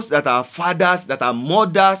 Those that are fathers, that are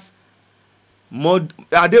mothers,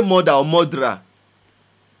 are they mother or mother?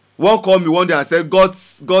 One called me one day and said, God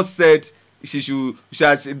said she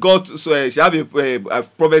have a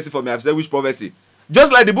prophecy for me. I've said, which prophecy?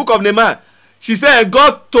 Just like the book of Nehemiah. She said,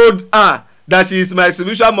 God told her that she is my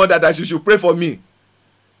spiritual mother, that she should pray for me.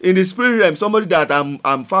 In the spirit realm, somebody that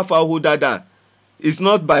I'm far older than. It's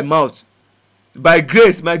not by mouth. By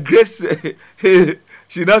grace, my grace.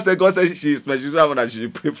 She now said, God said she is my spiritual mother, she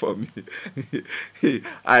should pray for me.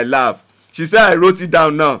 I laugh. She said, I wrote it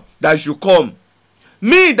down now, that she should come.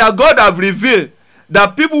 Me, that God have revealed,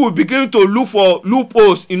 that people will begin to look for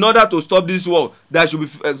loopholes in order to stop this war, that I should be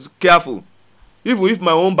careful. Even if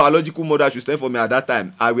my own biological mother should stand for me at that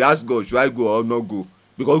time, I will ask God, should I go or not go?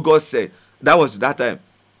 Because God said, that was that time.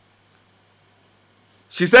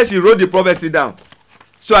 She said she wrote the prophecy down.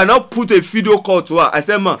 So I now put a video call to her. I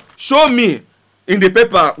said, ma, show me in the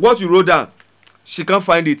paper what you wrote down. She can't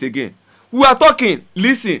find it again. We are talking.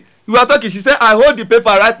 Listen. We are talking. She said, I hold the paper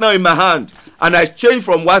right now in my hand. And I changed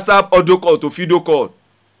from WhatsApp audio call to video call.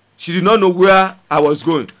 She did not know where I was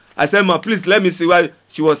going. I said, ma, please let me see why.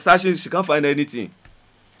 She was searching. She can't find anything.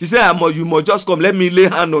 She said, you must just come. Let me lay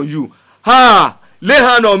hand on you. Lay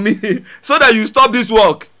hand on me so that you stop this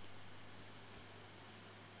work.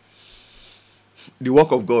 The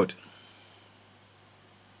work of God.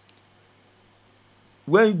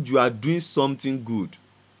 When you are doing something good,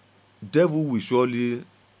 devil will surely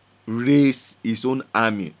raise his own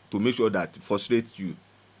army to make sure that it frustrates you.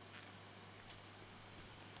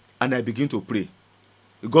 And I begin to pray.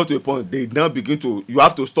 You got to a point, they now begin to, you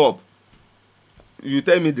have to stop. You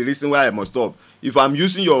tell me the reason why I must stop. If I'm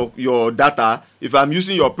using your data, if I'm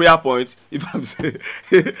using your prayer point, if I'm saying,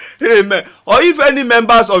 amen. Or if any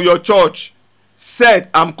members of your church said,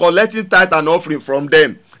 I'm collecting tithe and offering from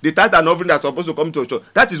them, the tithe and offering that's supposed to come to a church,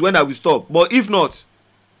 that is when I will stop. But if not,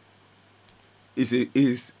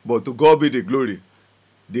 but to God be the glory.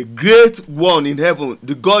 The great one in heaven,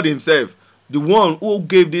 the God himself, the one who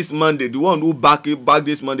gave this mandate, the one who backed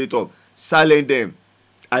this mandate up, silent them.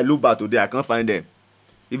 I look back today, I can't find them.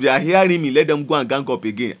 If they are hearing me, let them go and gang up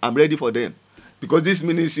again. I'm ready for them. Because this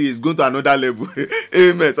ministry is going to another level.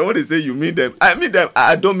 Amen. Somebody say you mean them. I mean them.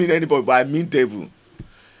 I don't mean anybody, but I mean devil.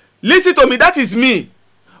 Listen to me. That is me.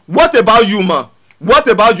 What about you, ma? What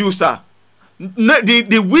about you, sir?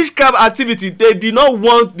 The witchcraft activity, they did not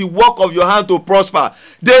want the work of your hand to prosper.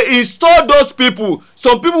 They installed those people.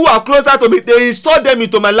 Some people who are closer to me, they installed them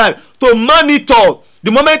into my life to monitor.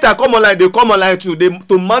 The moment I come online, they come online too.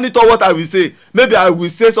 To monitor what I will say. Maybe I will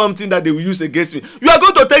say something that they will use against me. You are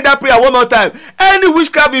going to take that prayer one more time. Any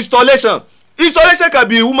witchcraft installation can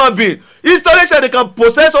be a human being. Installation, they can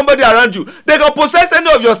possess somebody around you. They can possess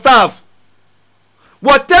any of your staff.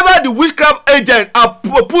 Whatever the witchcraft agent have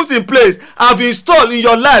put in place, have installed in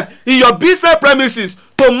your life, in your business premises,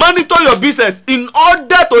 to monitor your business in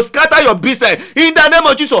order to scatter your business, in the name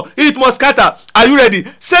of Jesus, it must scatter. Are you ready?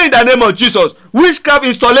 Say in the name of Jesus, witchcraft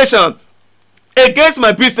installation against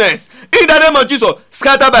my business, in the name of Jesus,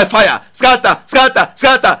 scatter by fire. Scatter.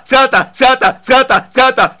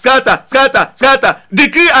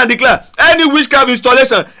 Decree and declare any witchcraft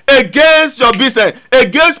installation against your business,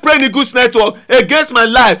 against Praying Eagles Network, against my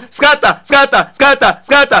life, scatter.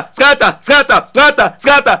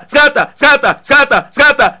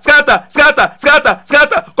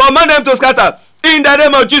 Command them to scatter. In the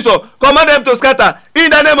name of Jesus, command them to scatter. In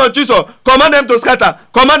the name of Jesus, command them to scatter.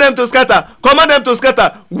 Command them to scatter. Command them to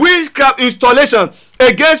scatter. Witchcraft installation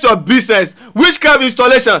against your business, witchcraft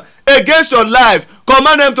installation against your life,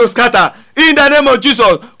 command them to scatter. In the name of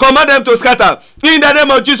Jesus, command them to scatter. In the name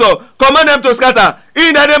of Jesus, command them to scatter.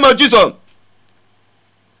 In the name of Jesus,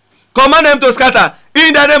 command them to scatter.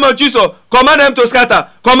 In the name of Jesus, command them to scatter.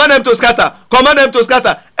 Command them to scatter. Command them to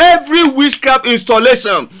scatter. Every witchcraft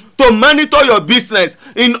installation to monitor your business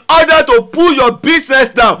in order to pull your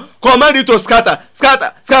business down, command it to scatter.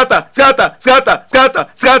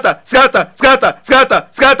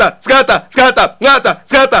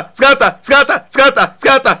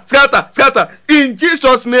 In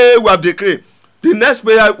Jesus' name we have declared. The next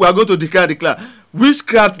prayer we are going to declare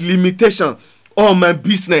witchcraft limitation on my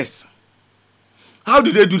business. How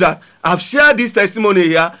do they do that? I've shared this testimony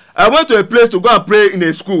here. I went to a place to go and pray in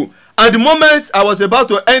a school. At the moment I was about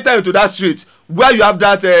to enter into that street where you have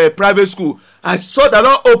that private school, I saw the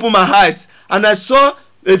Lord open my eyes and I saw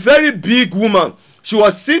a very big woman. She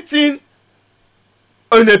was sitting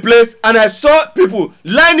in a place and I saw people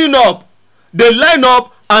lining up. They line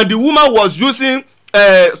up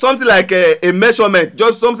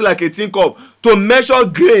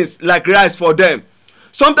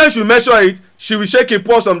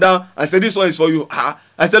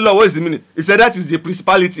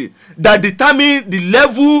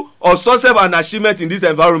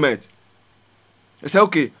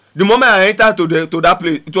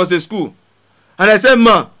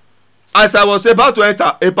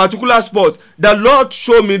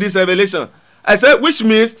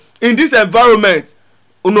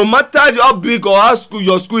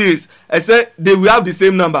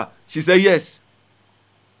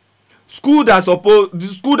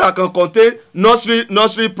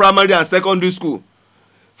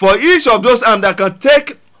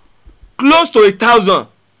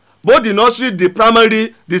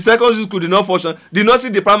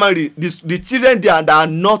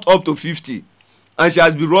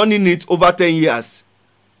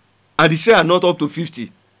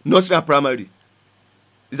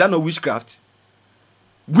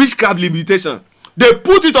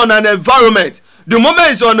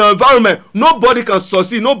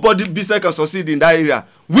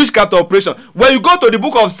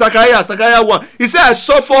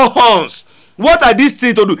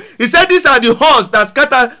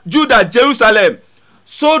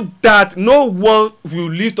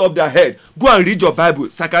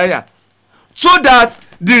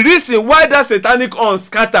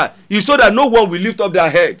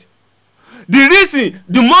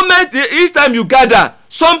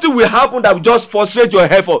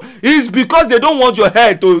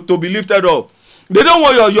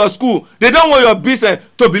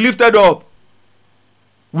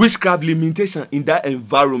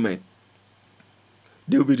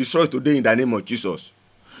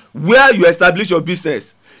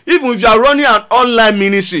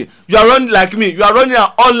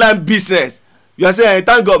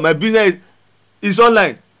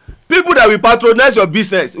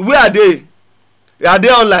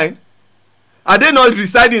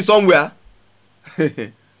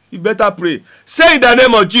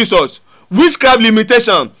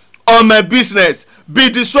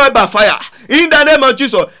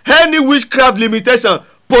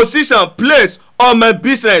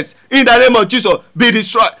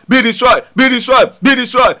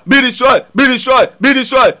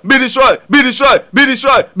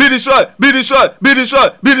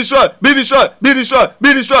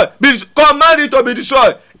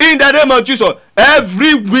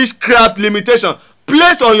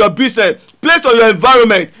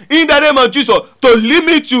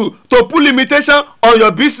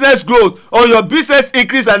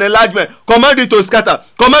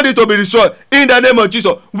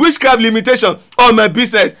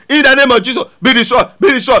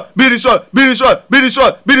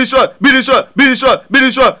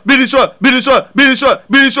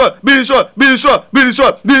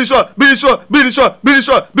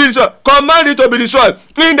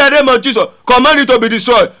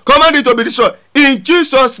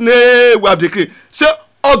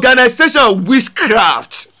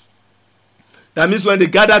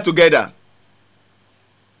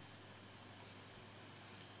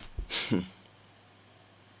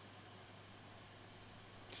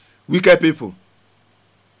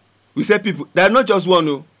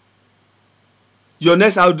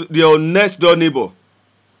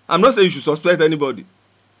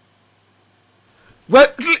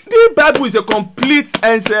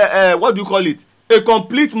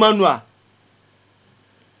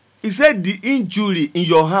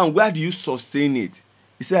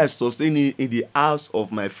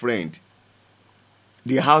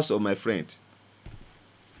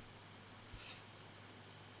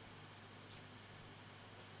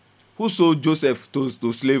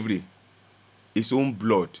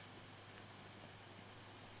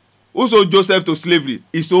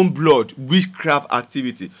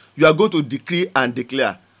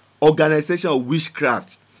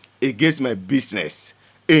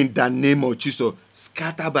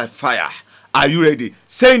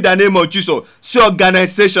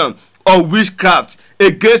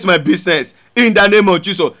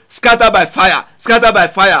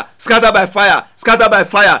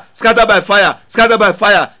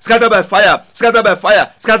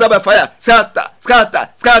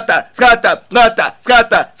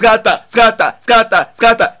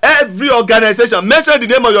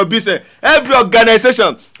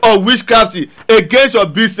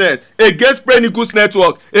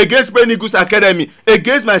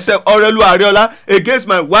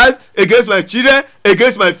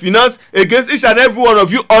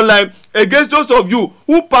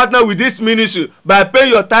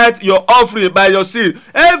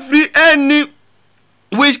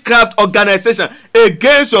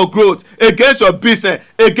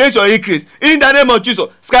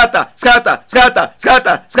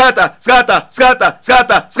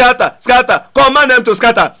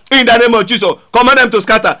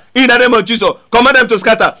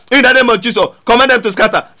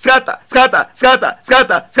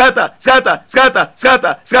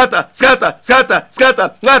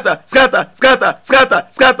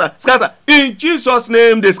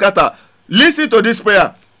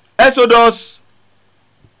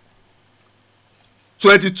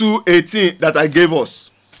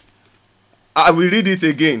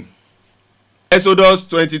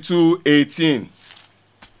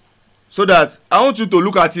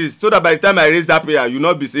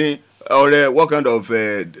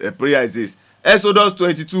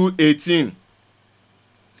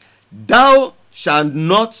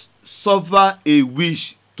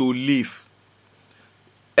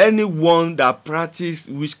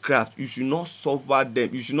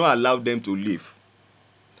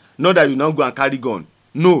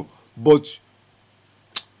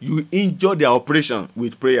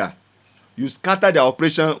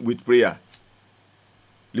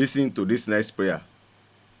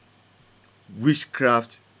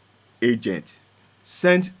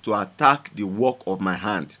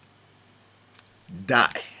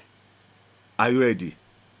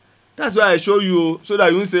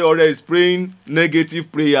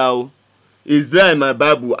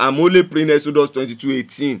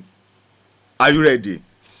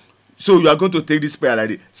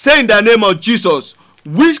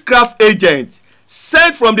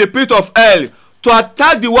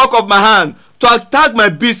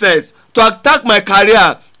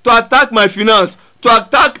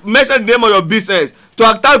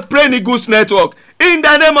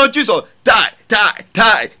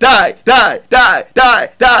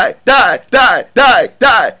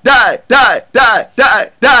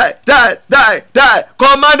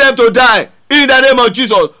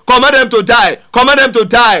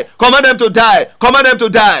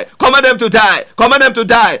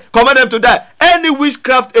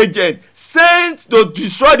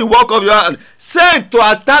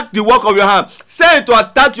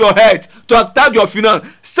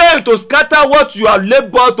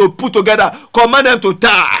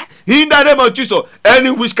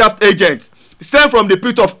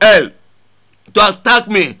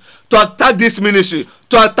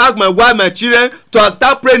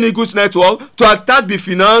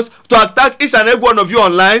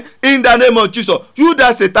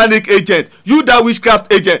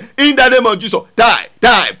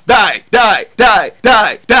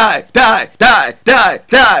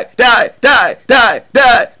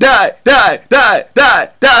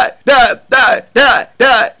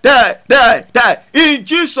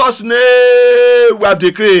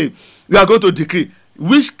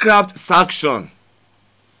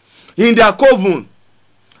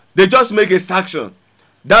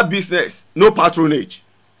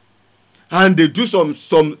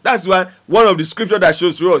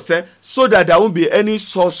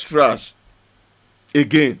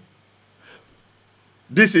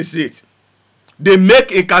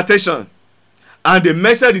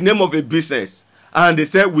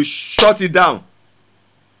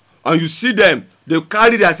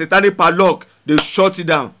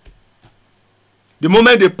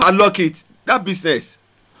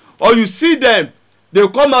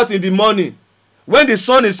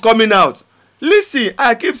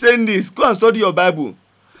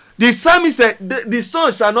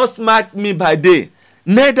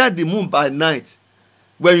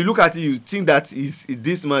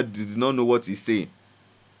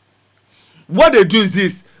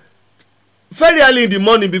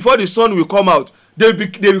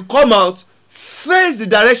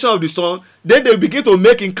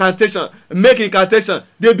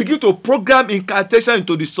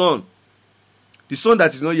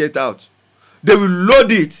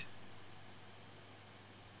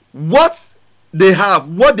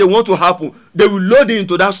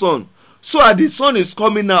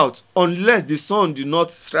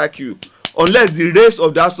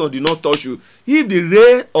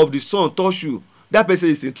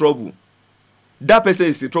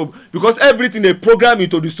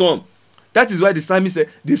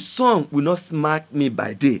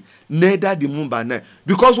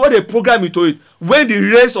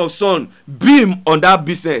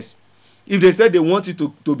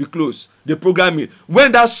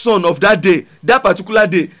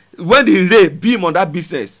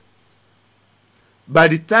by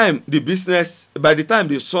the time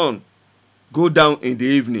the sun go down in the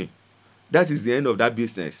evening, that is the end of that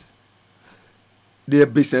business. The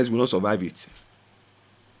business will not survive it.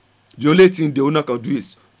 The only thing the owner can do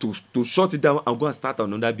is to shut it down and go and start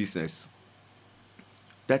another business.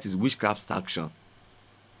 That is witchcraft action.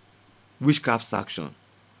 Witchcraft action.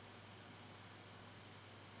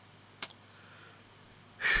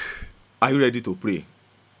 Are you ready to pray?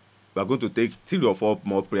 We are going to take 3 or 4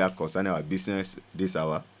 more prayer concerning our business this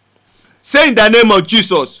hour. Say in the name of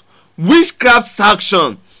Jesus, witchcraft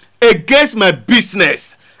action against my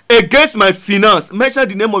business, against my finance. Mention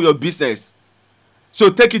the name of your business. So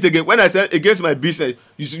take it again. When I say against my business,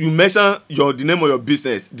 you mention the name of your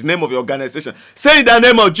business, the name of your organization. Say in the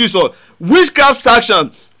name of Jesus, witchcraft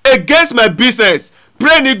action against my business,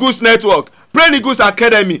 Praying Eagles Network, Praying Eagles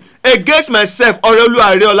Academy, against myself, Orelu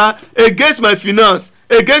Areola, against my finance,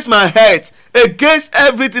 against my health, against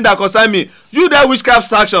everything that concerns me. You that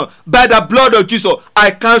witchcraft action, by the blood of Jesus,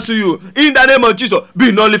 I cancel you. In the name of Jesus,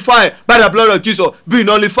 be nullified. By the blood of Jesus, be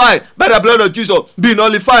nullified. By the blood of Jesus, be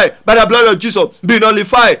nullified. By the blood of Jesus, be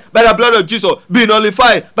nullified. By the blood of Jesus, be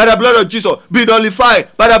nullified. By the blood of Jesus, be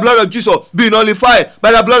nullified. By the blood of Jesus, be nullified.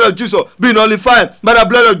 By the blood of Jesus, be nullified. By the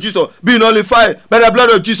blood of Jesus, be nullified. By the blood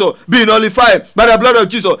of Jesus, be nullified. By the blood of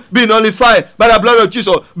Jesus, be nullified. By the blood of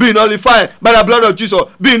Jesus, be nullified. By the blood of Jesus,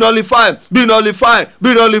 be nullified. Be nullified.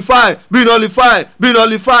 Be nullified. Be nullified. Be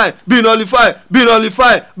nullified. Be nullified. Be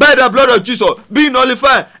nullified. By the blood of Jesus, be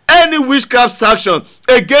nullified. Any witchcraft sanction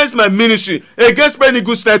against my ministry, against Praying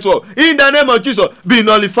Eagles Network, in the name of Jesus, be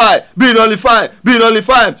nullified. Be nullified. Be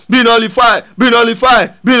nullified. Be nullified. Be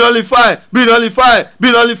nullified. Be nullified. Be nullified.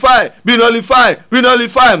 Be nullified. Be nullified. Be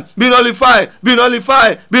nullified. Be nullified. Be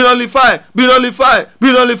nullified. Be nullified. Be nullified.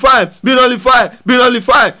 Be nullified. Be nullified. Be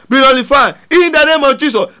nullified. Be nullified. In the name of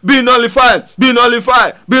Jesus, be nullified. Be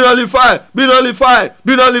nullified. Be nullified. Be nullified.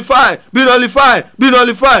 Be nullified. Be nullified. Be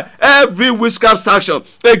nullified. Every witchcraft sanction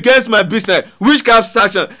against my business, witchcraft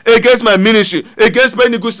sanction against my ministry, against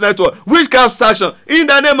Praying Eagles Network, witchcraft sanction in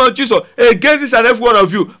the name of Jesus against each and every one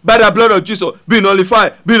of you, by the blood of Jesus, be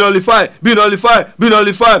nullified. Be nullified. Be nullified. Be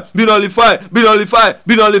nullified. Be nullified. Be nullified.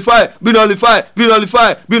 Be nullified. Be nullified. Be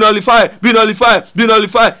nullified. Be nullified. Be nullified. Be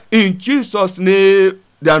nullified. In Jesus' name,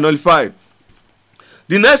 they are nullified.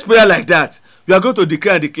 The next prayer like that, we are going to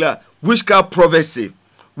declare and declare witchcraft prophecy,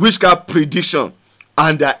 witchcraft prediction,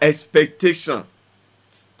 and their expectation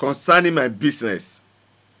concerning my business.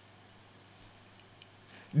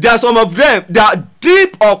 There are some of them that are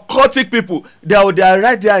deep occultic people. They are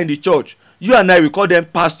right there in the church. You and I, we call them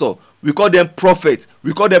pastor, we call them prophet,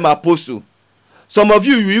 we call them apostle. Some of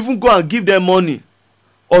you even go and give them money,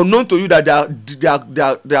 unknown to you that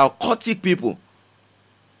they are occultic people,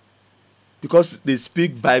 because they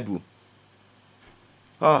speak Bible.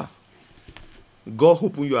 God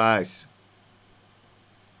open your eyes.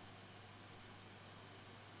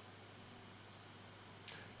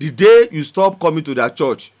 The day you stop coming to that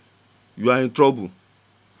church, you are in trouble.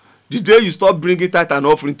 The day you stop bringing tithe and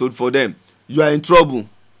offering for them, you are in trouble.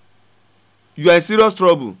 You are in serious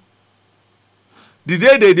trouble. The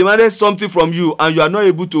day they demanded something from you and you are not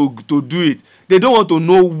able to do it, they don't want to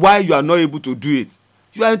know why you are not able to do it.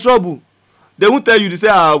 You are in trouble. They won't tell you, they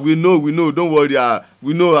say, we know, don't worry,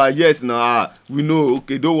 we know, yes, now, we know,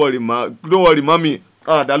 okay, don't worry, mommy,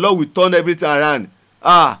 the Lord will turn everything around.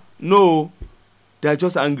 No. They are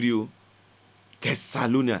just angry.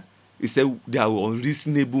 Thessalonians, he said they are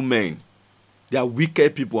unreasonable men. They are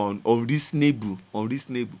wicked people, unreasonable.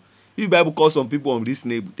 If the Bible calls some people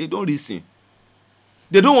unreasonable, they don't reason.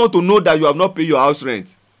 They don't want to know that you have not paid your house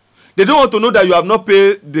rent. They don't want to know that you have not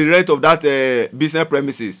paid the rent of that business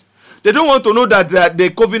premises. They don't want to know that the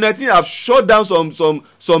COVID-19 have shut down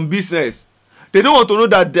some business. They don't want to know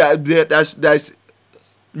that there's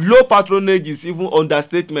low patronage is even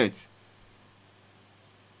understatement.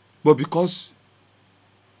 But because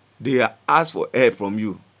they ask for help from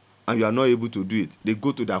you and you are not able to do it, they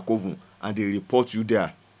go to their coven and they report you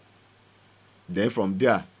there. Then from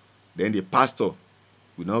there, then the pastor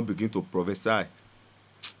will now begin to prophesy.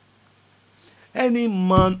 Any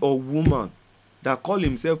man or woman that call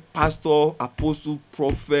himself pastor, apostle,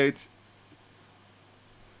 prophet,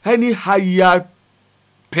 any hired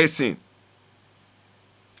person,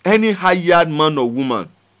 any hired man or woman,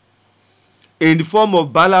 in the form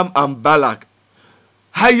of Balaam and Balak,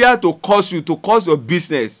 hired to curse you, to curse your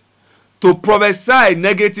business, to prophesy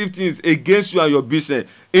negative things against you and your business,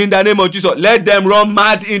 in the name of Jesus, let them run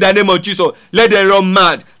mad. In the name of Jesus, let them run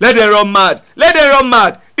mad. Let them run mad. Let them run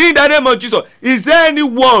mad. In the name of Jesus. Is there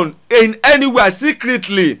anyone in anywhere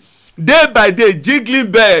secretly, day by day,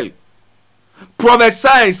 jiggling bell,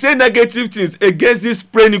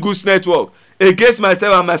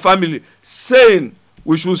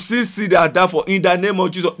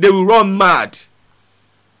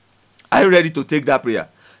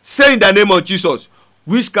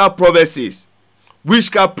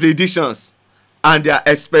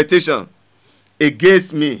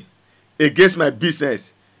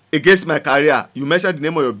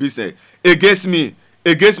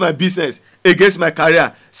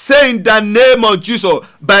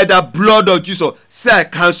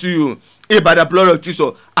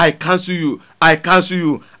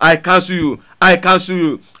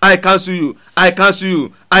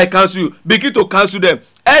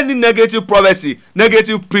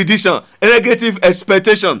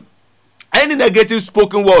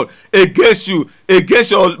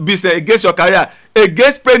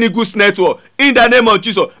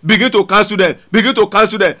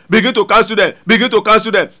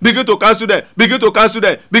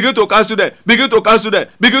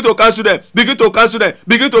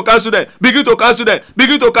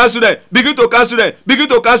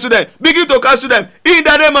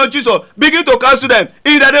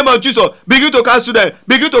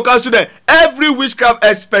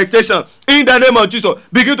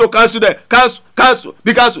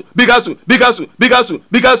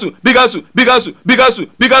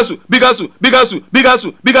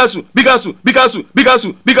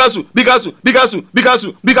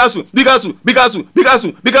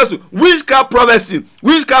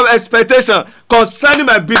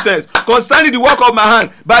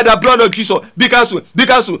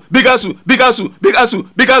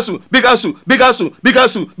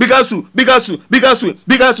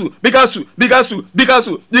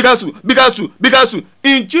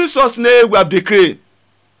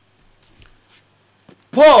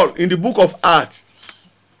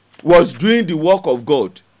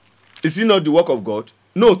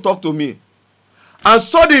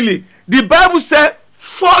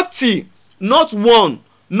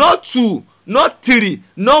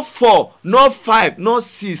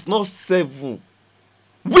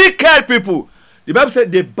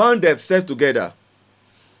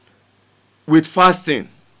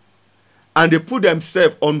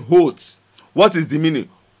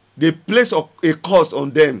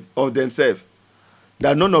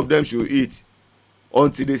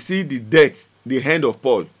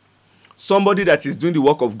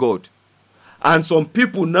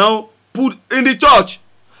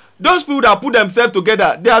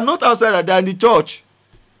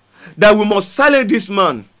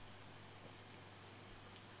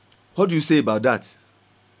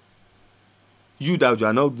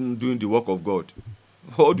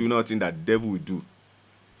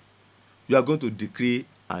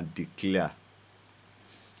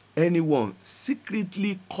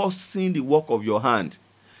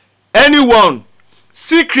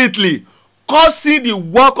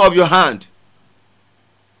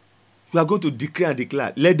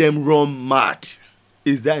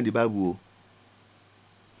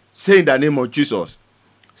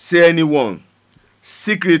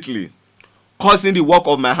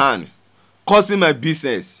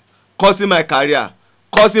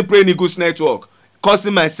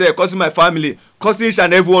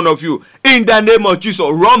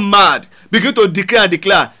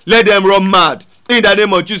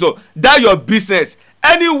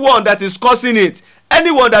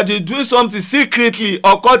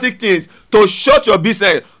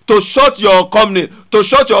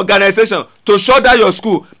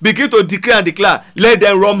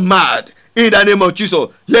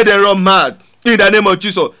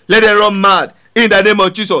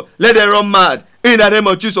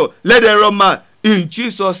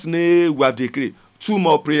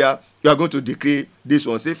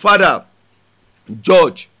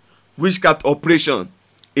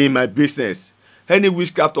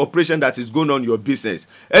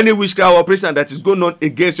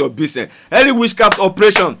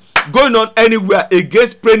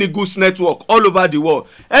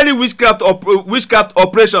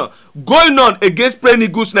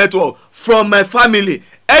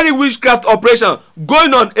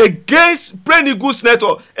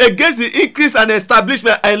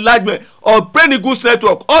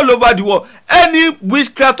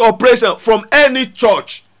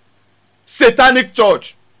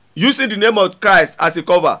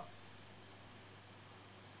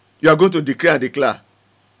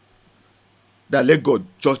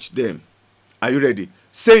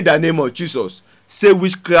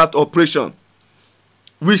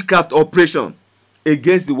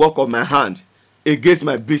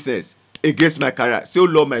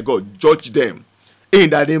 in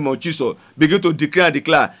the name of Jesus. Begin to declare and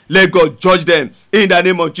declare, let God judge them in the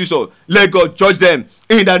name of Jesus. Let God judge them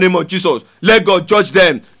in the name of Jesus. Let God judge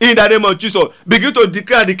them in the name of Jesus. Begin to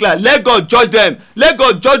declare and declare, let God judge them. Let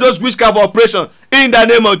God judge those witchcraft operation in the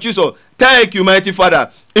name of Jesus. Thank you, mighty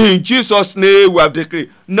Father. In Jesus' name we have decreed.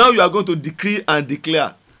 Now you are going to decree and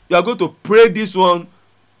declare. You are going to pray this one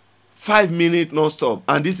 5 minutes non-stop,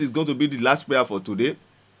 and this is going to be the last prayer for today.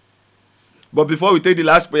 But before we take the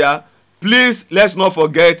last prayer, please let's not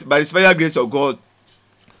forget, by the special grace of God,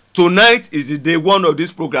 tonight is the day one of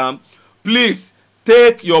this program. Please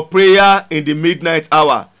take your prayer in the midnight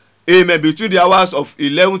hour. Amen. Between the hours of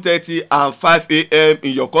 11:30 and 5 a.m.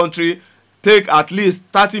 in your country, take at least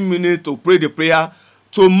 30 minutes to pray the prayer.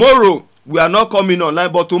 Tomorrow we are not coming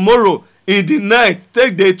online, but tomorrow in the night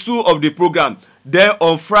take day 2 of the program. Then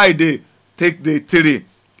on Friday take day 3.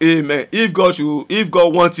 Amen. If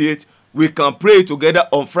God wants it, we can pray together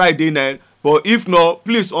on Friday night. But if not,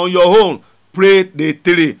 please on your own pray day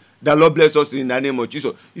 3. The Lord bless us in the name of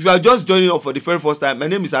Jesus. If you are just joining us for the very first time, my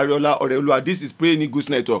name is Ariola Oreolua. This is Praying Eagles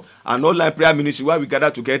Network, an online prayer ministry where we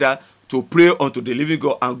gather together to pray unto the living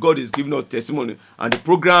God, and God is giving us testimony. And the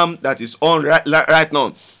program that is on right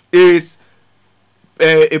now is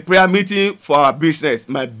a prayer meeting for our business.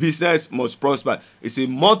 My business must prosper. It's a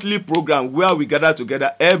monthly program where we gather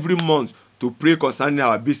together every month to pray concerning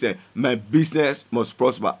our business. My business must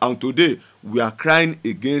prosper. And today we are crying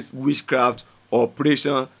against witchcraft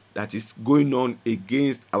operation that is going on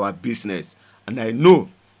against our business. And I know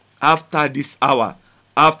after this hour,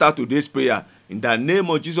 after today's prayer, in the name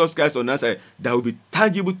of Jesus Christ of Nazareth, there will be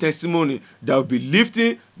tangible testimony, there will be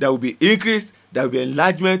lifting, there will be increase, there will be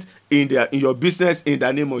enlargement in your business in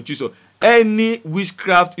the name of Jesus. Any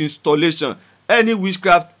witchcraft installation, any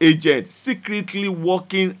witchcraft agent secretly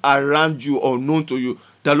working around you or known to you,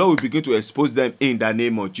 the Lord will begin to expose them in the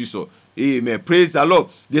name of Jesus. Amen. Praise the Lord.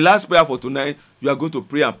 The last prayer for tonight, you are going to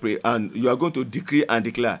pray, and you are going to decree and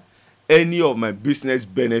declare, any of my business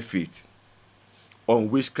benefit on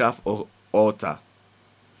witchcraft or altar,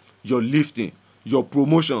 your lifting, your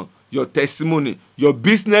promotion, your testimony, your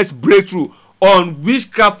business breakthrough on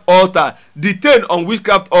witchcraft altar, detained on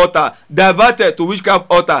witchcraft altar, diverted to witchcraft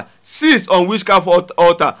altar, seized on witchcraft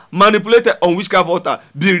altar, manipulated on witchcraft altar,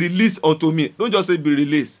 be released unto me. Don't just say be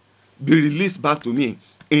released back to me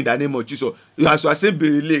in the name of Jesus. As I say be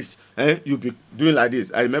released, you'll be doing like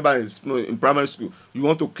this. I remember in primary school, you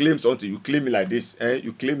want to claim something, you claim it like this,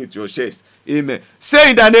 you claim it to your chest. Amen.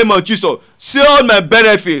 Say in the name of Jesus, say all my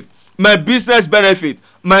benefit, my business benefit,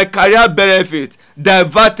 my career benefit,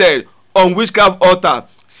 diverted on witchcraft altar,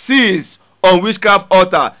 seized on witchcraft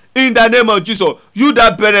altar, in the name of Jesus. You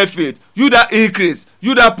that benefit, you that increase,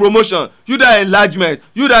 you that promotion, you that enlargement,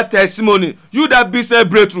 you that testimony, you that business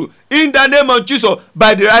breakthrough, in the name of Jesus,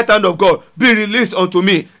 by the right hand of God, be released unto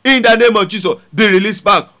me. In the name of Jesus, be released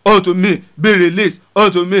back unto me. Be released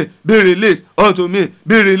unto me. Be released unto me.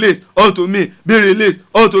 Be released unto me. Be released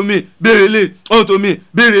unto me. Be released unto me.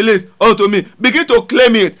 Be released unto me. Begin to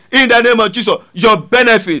claim it in the name of Jesus. Your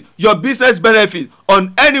benefit, your business benefit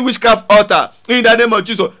on any witchcraft altar, in the name of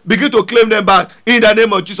Jesus, begin to claim them back in the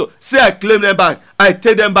name of Jesus. Say, I claim them back. I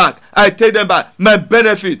take them back. I take them back. My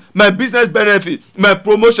benefit, my business benefit, my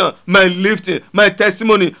promotion, my lifting, my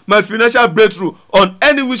testimony, my financial breakthrough on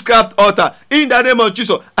any witchcraft altar, in the name of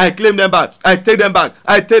Jesus, I claim them back. I take them back.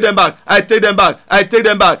 I take them back. I take them back. I take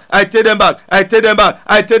them back. I take them back. I take them back.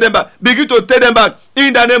 I take them back. Begin to take them back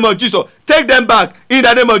in the name of Jesus. Take them back in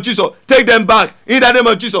the name of Jesus. Take them back in the name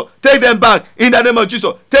of Jesus. Take them back in the name of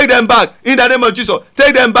Jesus. Take them back in the name of Jesus.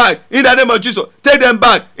 Take them back in the name of Jesus. Take them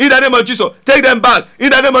back in the name of Jesus. Take them back in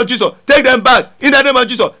the name of Jesus. Take them back in the name of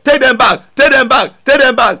Jesus. Take them back. Take them back. Take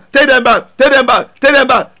them back. Take them back. Take them back. Take them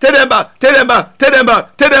back. Take them back. Take them back. Take them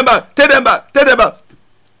back. Take them back. Take them back. Take them back.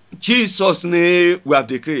 Jesus' name we have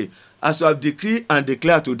decreed. As you have decreed and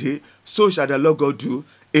declared today, so shall the Lord God do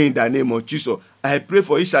in the name of Jesus. I pray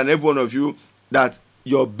for each and every one of you that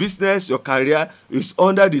your business, your career is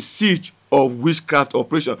under the siege of witchcraft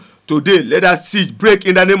operation. Today, let that siege break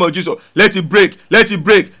in the name of Jesus. Let it break. Let it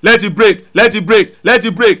break. Let it break. Let it break. Let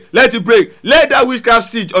it break. Let it break. Let that witchcraft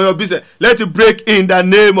siege on your business, let it break in the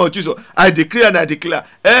name of Jesus. I decree and I declare,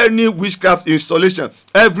 any witchcraft installation,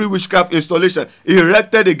 every witchcraft installation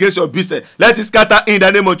erected against your business, let it scatter in the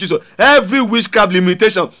name of Jesus. Every witchcraft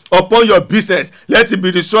limitation upon your business, let it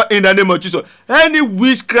be destroyed in the name of Jesus. Any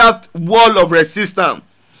witchcraft wall of resistance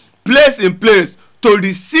placed in place to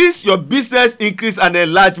resist your business increase and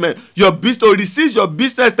enlargement, to resist your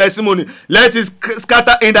business testimony, let it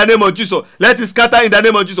scatter in the name of Jesus. Let it scatter in the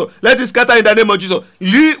name of Jesus. Let it scatter in the name of Jesus.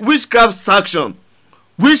 Witchcraft sanction,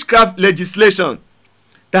 witchcraft legislation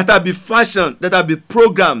that have been fashioned, that have been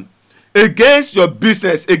programmed against your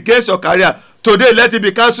business, against your career, today let it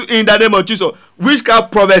be cancelled in the name of Jesus.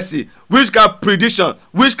 Witchcraft prophecy, witchcraft prediction,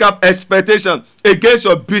 witchcraft expectation against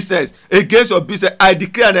your business, I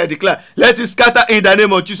declare and I declare, let it scatter in the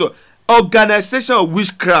name of Jesus. Organization of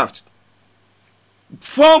witchcraft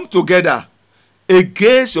form together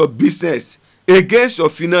against your business, against your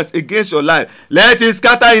finance, against your life, let it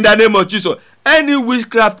scatter in the name of Jesus. Any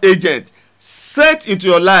witchcraft agent set into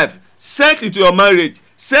your life, set into your marriage,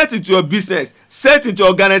 set into your business, set into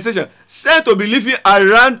your organization, set to be living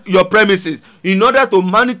around your premises in order to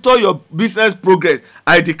monitor your business progress,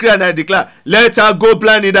 I declare and I declare, let her go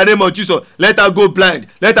blind in the name of Jesus. Let her go blind,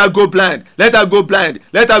 let her go blind, let her go blind,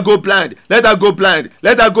 let her go blind, let her go blind,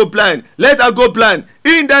 let her go blind, let her go blind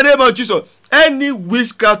in the name of Jesus. Any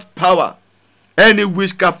witchcraft power, any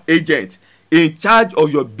witchcraft agent in charge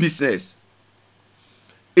of your business,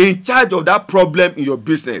 in charge of that problem in your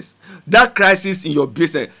business, that crisis in your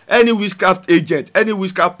business, any witchcraft agent, any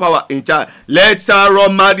witchcraft power in charge, let her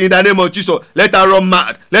run mad in the name of Jesus. Let her run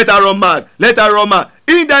mad, let her run mad, let her run mad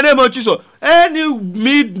in the name of Jesus. Any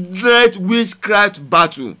midnight witchcraft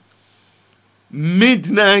battle,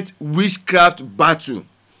 midnight witchcraft battle,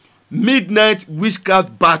 midnight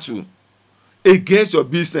witchcraft battle against your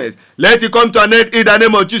business, let it come to an end in the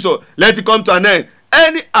name of Jesus. Let it come to an end.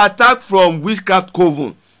 Any attack from witchcraft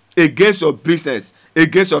coven against your business,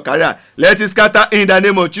 against your career, let it scatter in the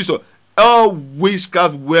name of Jesus. All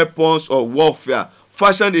witchcraft weapons of warfare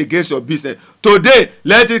fashioned against your business, today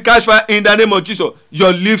let it catch fire in the name of Jesus.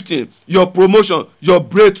 Your lifting, your promotion, your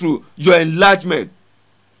breakthrough, your enlargement,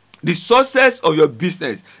 the success of your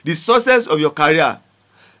business, the success of your career,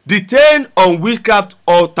 detained on witchcraft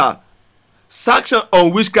altar, sanctioned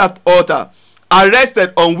on witchcraft altar,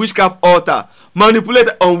 arrested on witchcraft altar,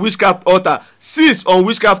 manipulated on witchcraft altar, seized on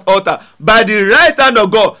witchcraft altar, by the right hand of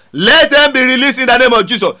God, let them be released in the name of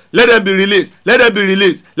Jesus. Let them be released, let them be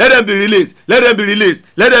released, let them be released, let them be released,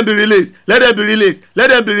 let them be released, let them be released, let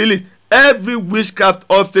them be released. Every witchcraft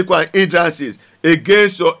obstacle and hindrances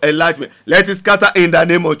against your enlightenment, let it scatter in the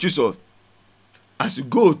name of Jesus. As you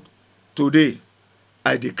go today,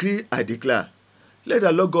 I decree, I declare, let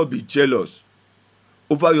the Lord God be jealous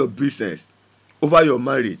over your business, over your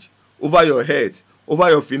marriage, over your health, over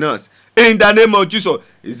your finance in the name of Jesus.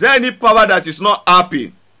 Is there any power that is not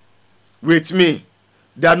happy with me?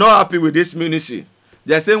 They are not happy with this ministry.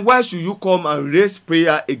 They are saying, why should you come and raise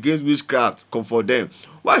prayer against witchcraft come for them?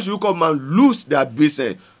 Why should you come and lose their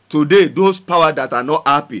business? Today, those power that are not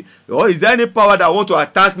happy, or is there any power that want to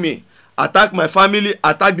attack me, attack my family,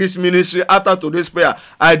 attack this ministry after today's prayer?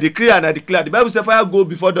 I decree and I declare, the Bible says, fire go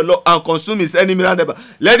before the Lord and consume his enemy round about.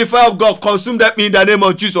 Let the fire of God consume them in the name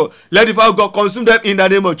of Jesus. Let the fire of God consume them in the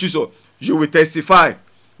name of Jesus. You will testify,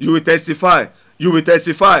 you will testify, you will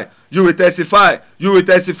testify, you will testify, you will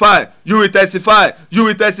testify, you will testify, you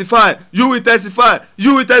will testify, you will testify,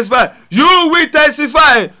 you will testify, you will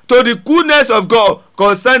testify to the goodness of God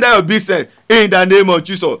concerning your business in the name of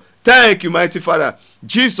Jesus. Thank you, mighty Father.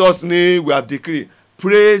 Jesus' name we have decreed.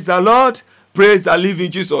 Praise the Lord. Praise the living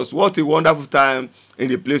Jesus. What a wonderful time in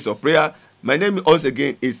the place of prayer. My name once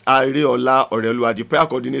again is Areola Orelua, the prayer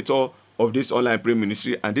coordinator of this online prayer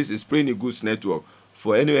ministry, and this is Praying Eagles Network.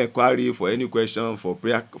 For any inquiry, for any question, for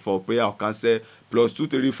prayer or counsel, plus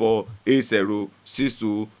 234 80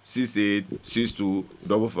 62 68 62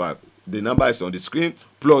 55. The number is on the screen.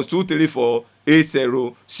 Plus 234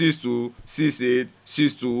 80 62 68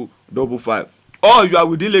 62 55. Or you are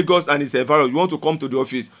within Lagos and its environment, you want to come to the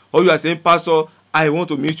office, or you are saying, Pastor, I want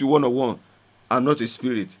to meet you one-on-one. I'm not a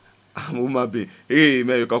spirit, I'm a human being.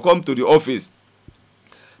 Amen. You can come to the office.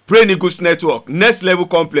 Praying Eagles Network, Next Level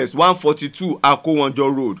Complex, 142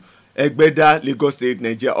 Akowonjo Road, Egbeda, Lagos State,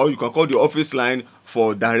 Nigeria. Or you can call the office line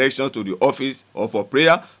for direction to the office or for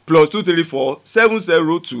prayer. Plus 234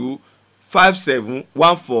 702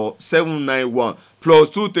 5714 791. Plus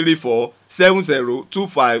 234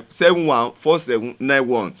 7025 71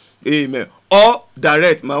 4791. Amen. Or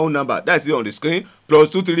direct my own number, that's it on the screen. Plus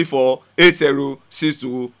 234 80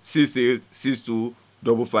 62 68 62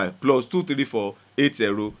 55. Plus 234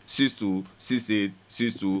 80 62 68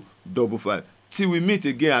 62 55. Till we meet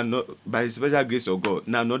again, and by the special grace of God,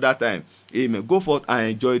 now another time. Amen. Go forth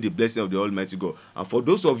and enjoy the blessing of the Almighty God. And for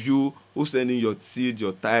those of you who send in your seed,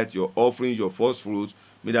 your tithe, your offering, your first fruit,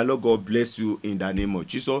 may the Lord God bless you in the name of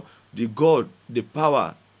Jesus. The God, the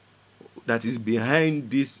power that is behind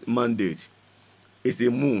this mandate is a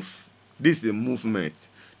move. This is a movement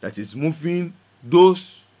that is moving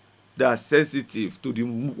those that are sensitive to the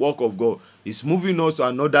work of God. It's moving us to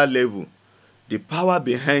another level. The power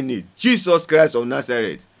behind it, Jesus Christ of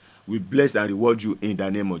Nazareth, will bless and reward you in the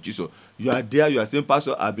name of Jesus. You are there, you are saying,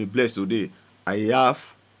 Pastor, I've been blessed today. I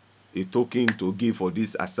have a token to give for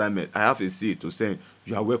this assignment. I have a seed to send.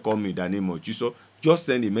 You are welcome in the name of Jesus. Just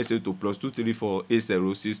send a message to +234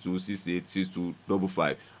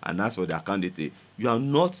 8062686255 and ask for the account detail. You are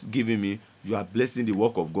not giving me, you are blessing the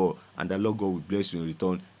work of God, and the Lord God will bless you in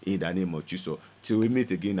return in the name of Jesus. Till we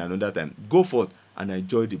meet again another time, go forth and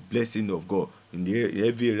enjoy the blessing of God in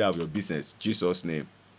every area of your business. Jesus' name.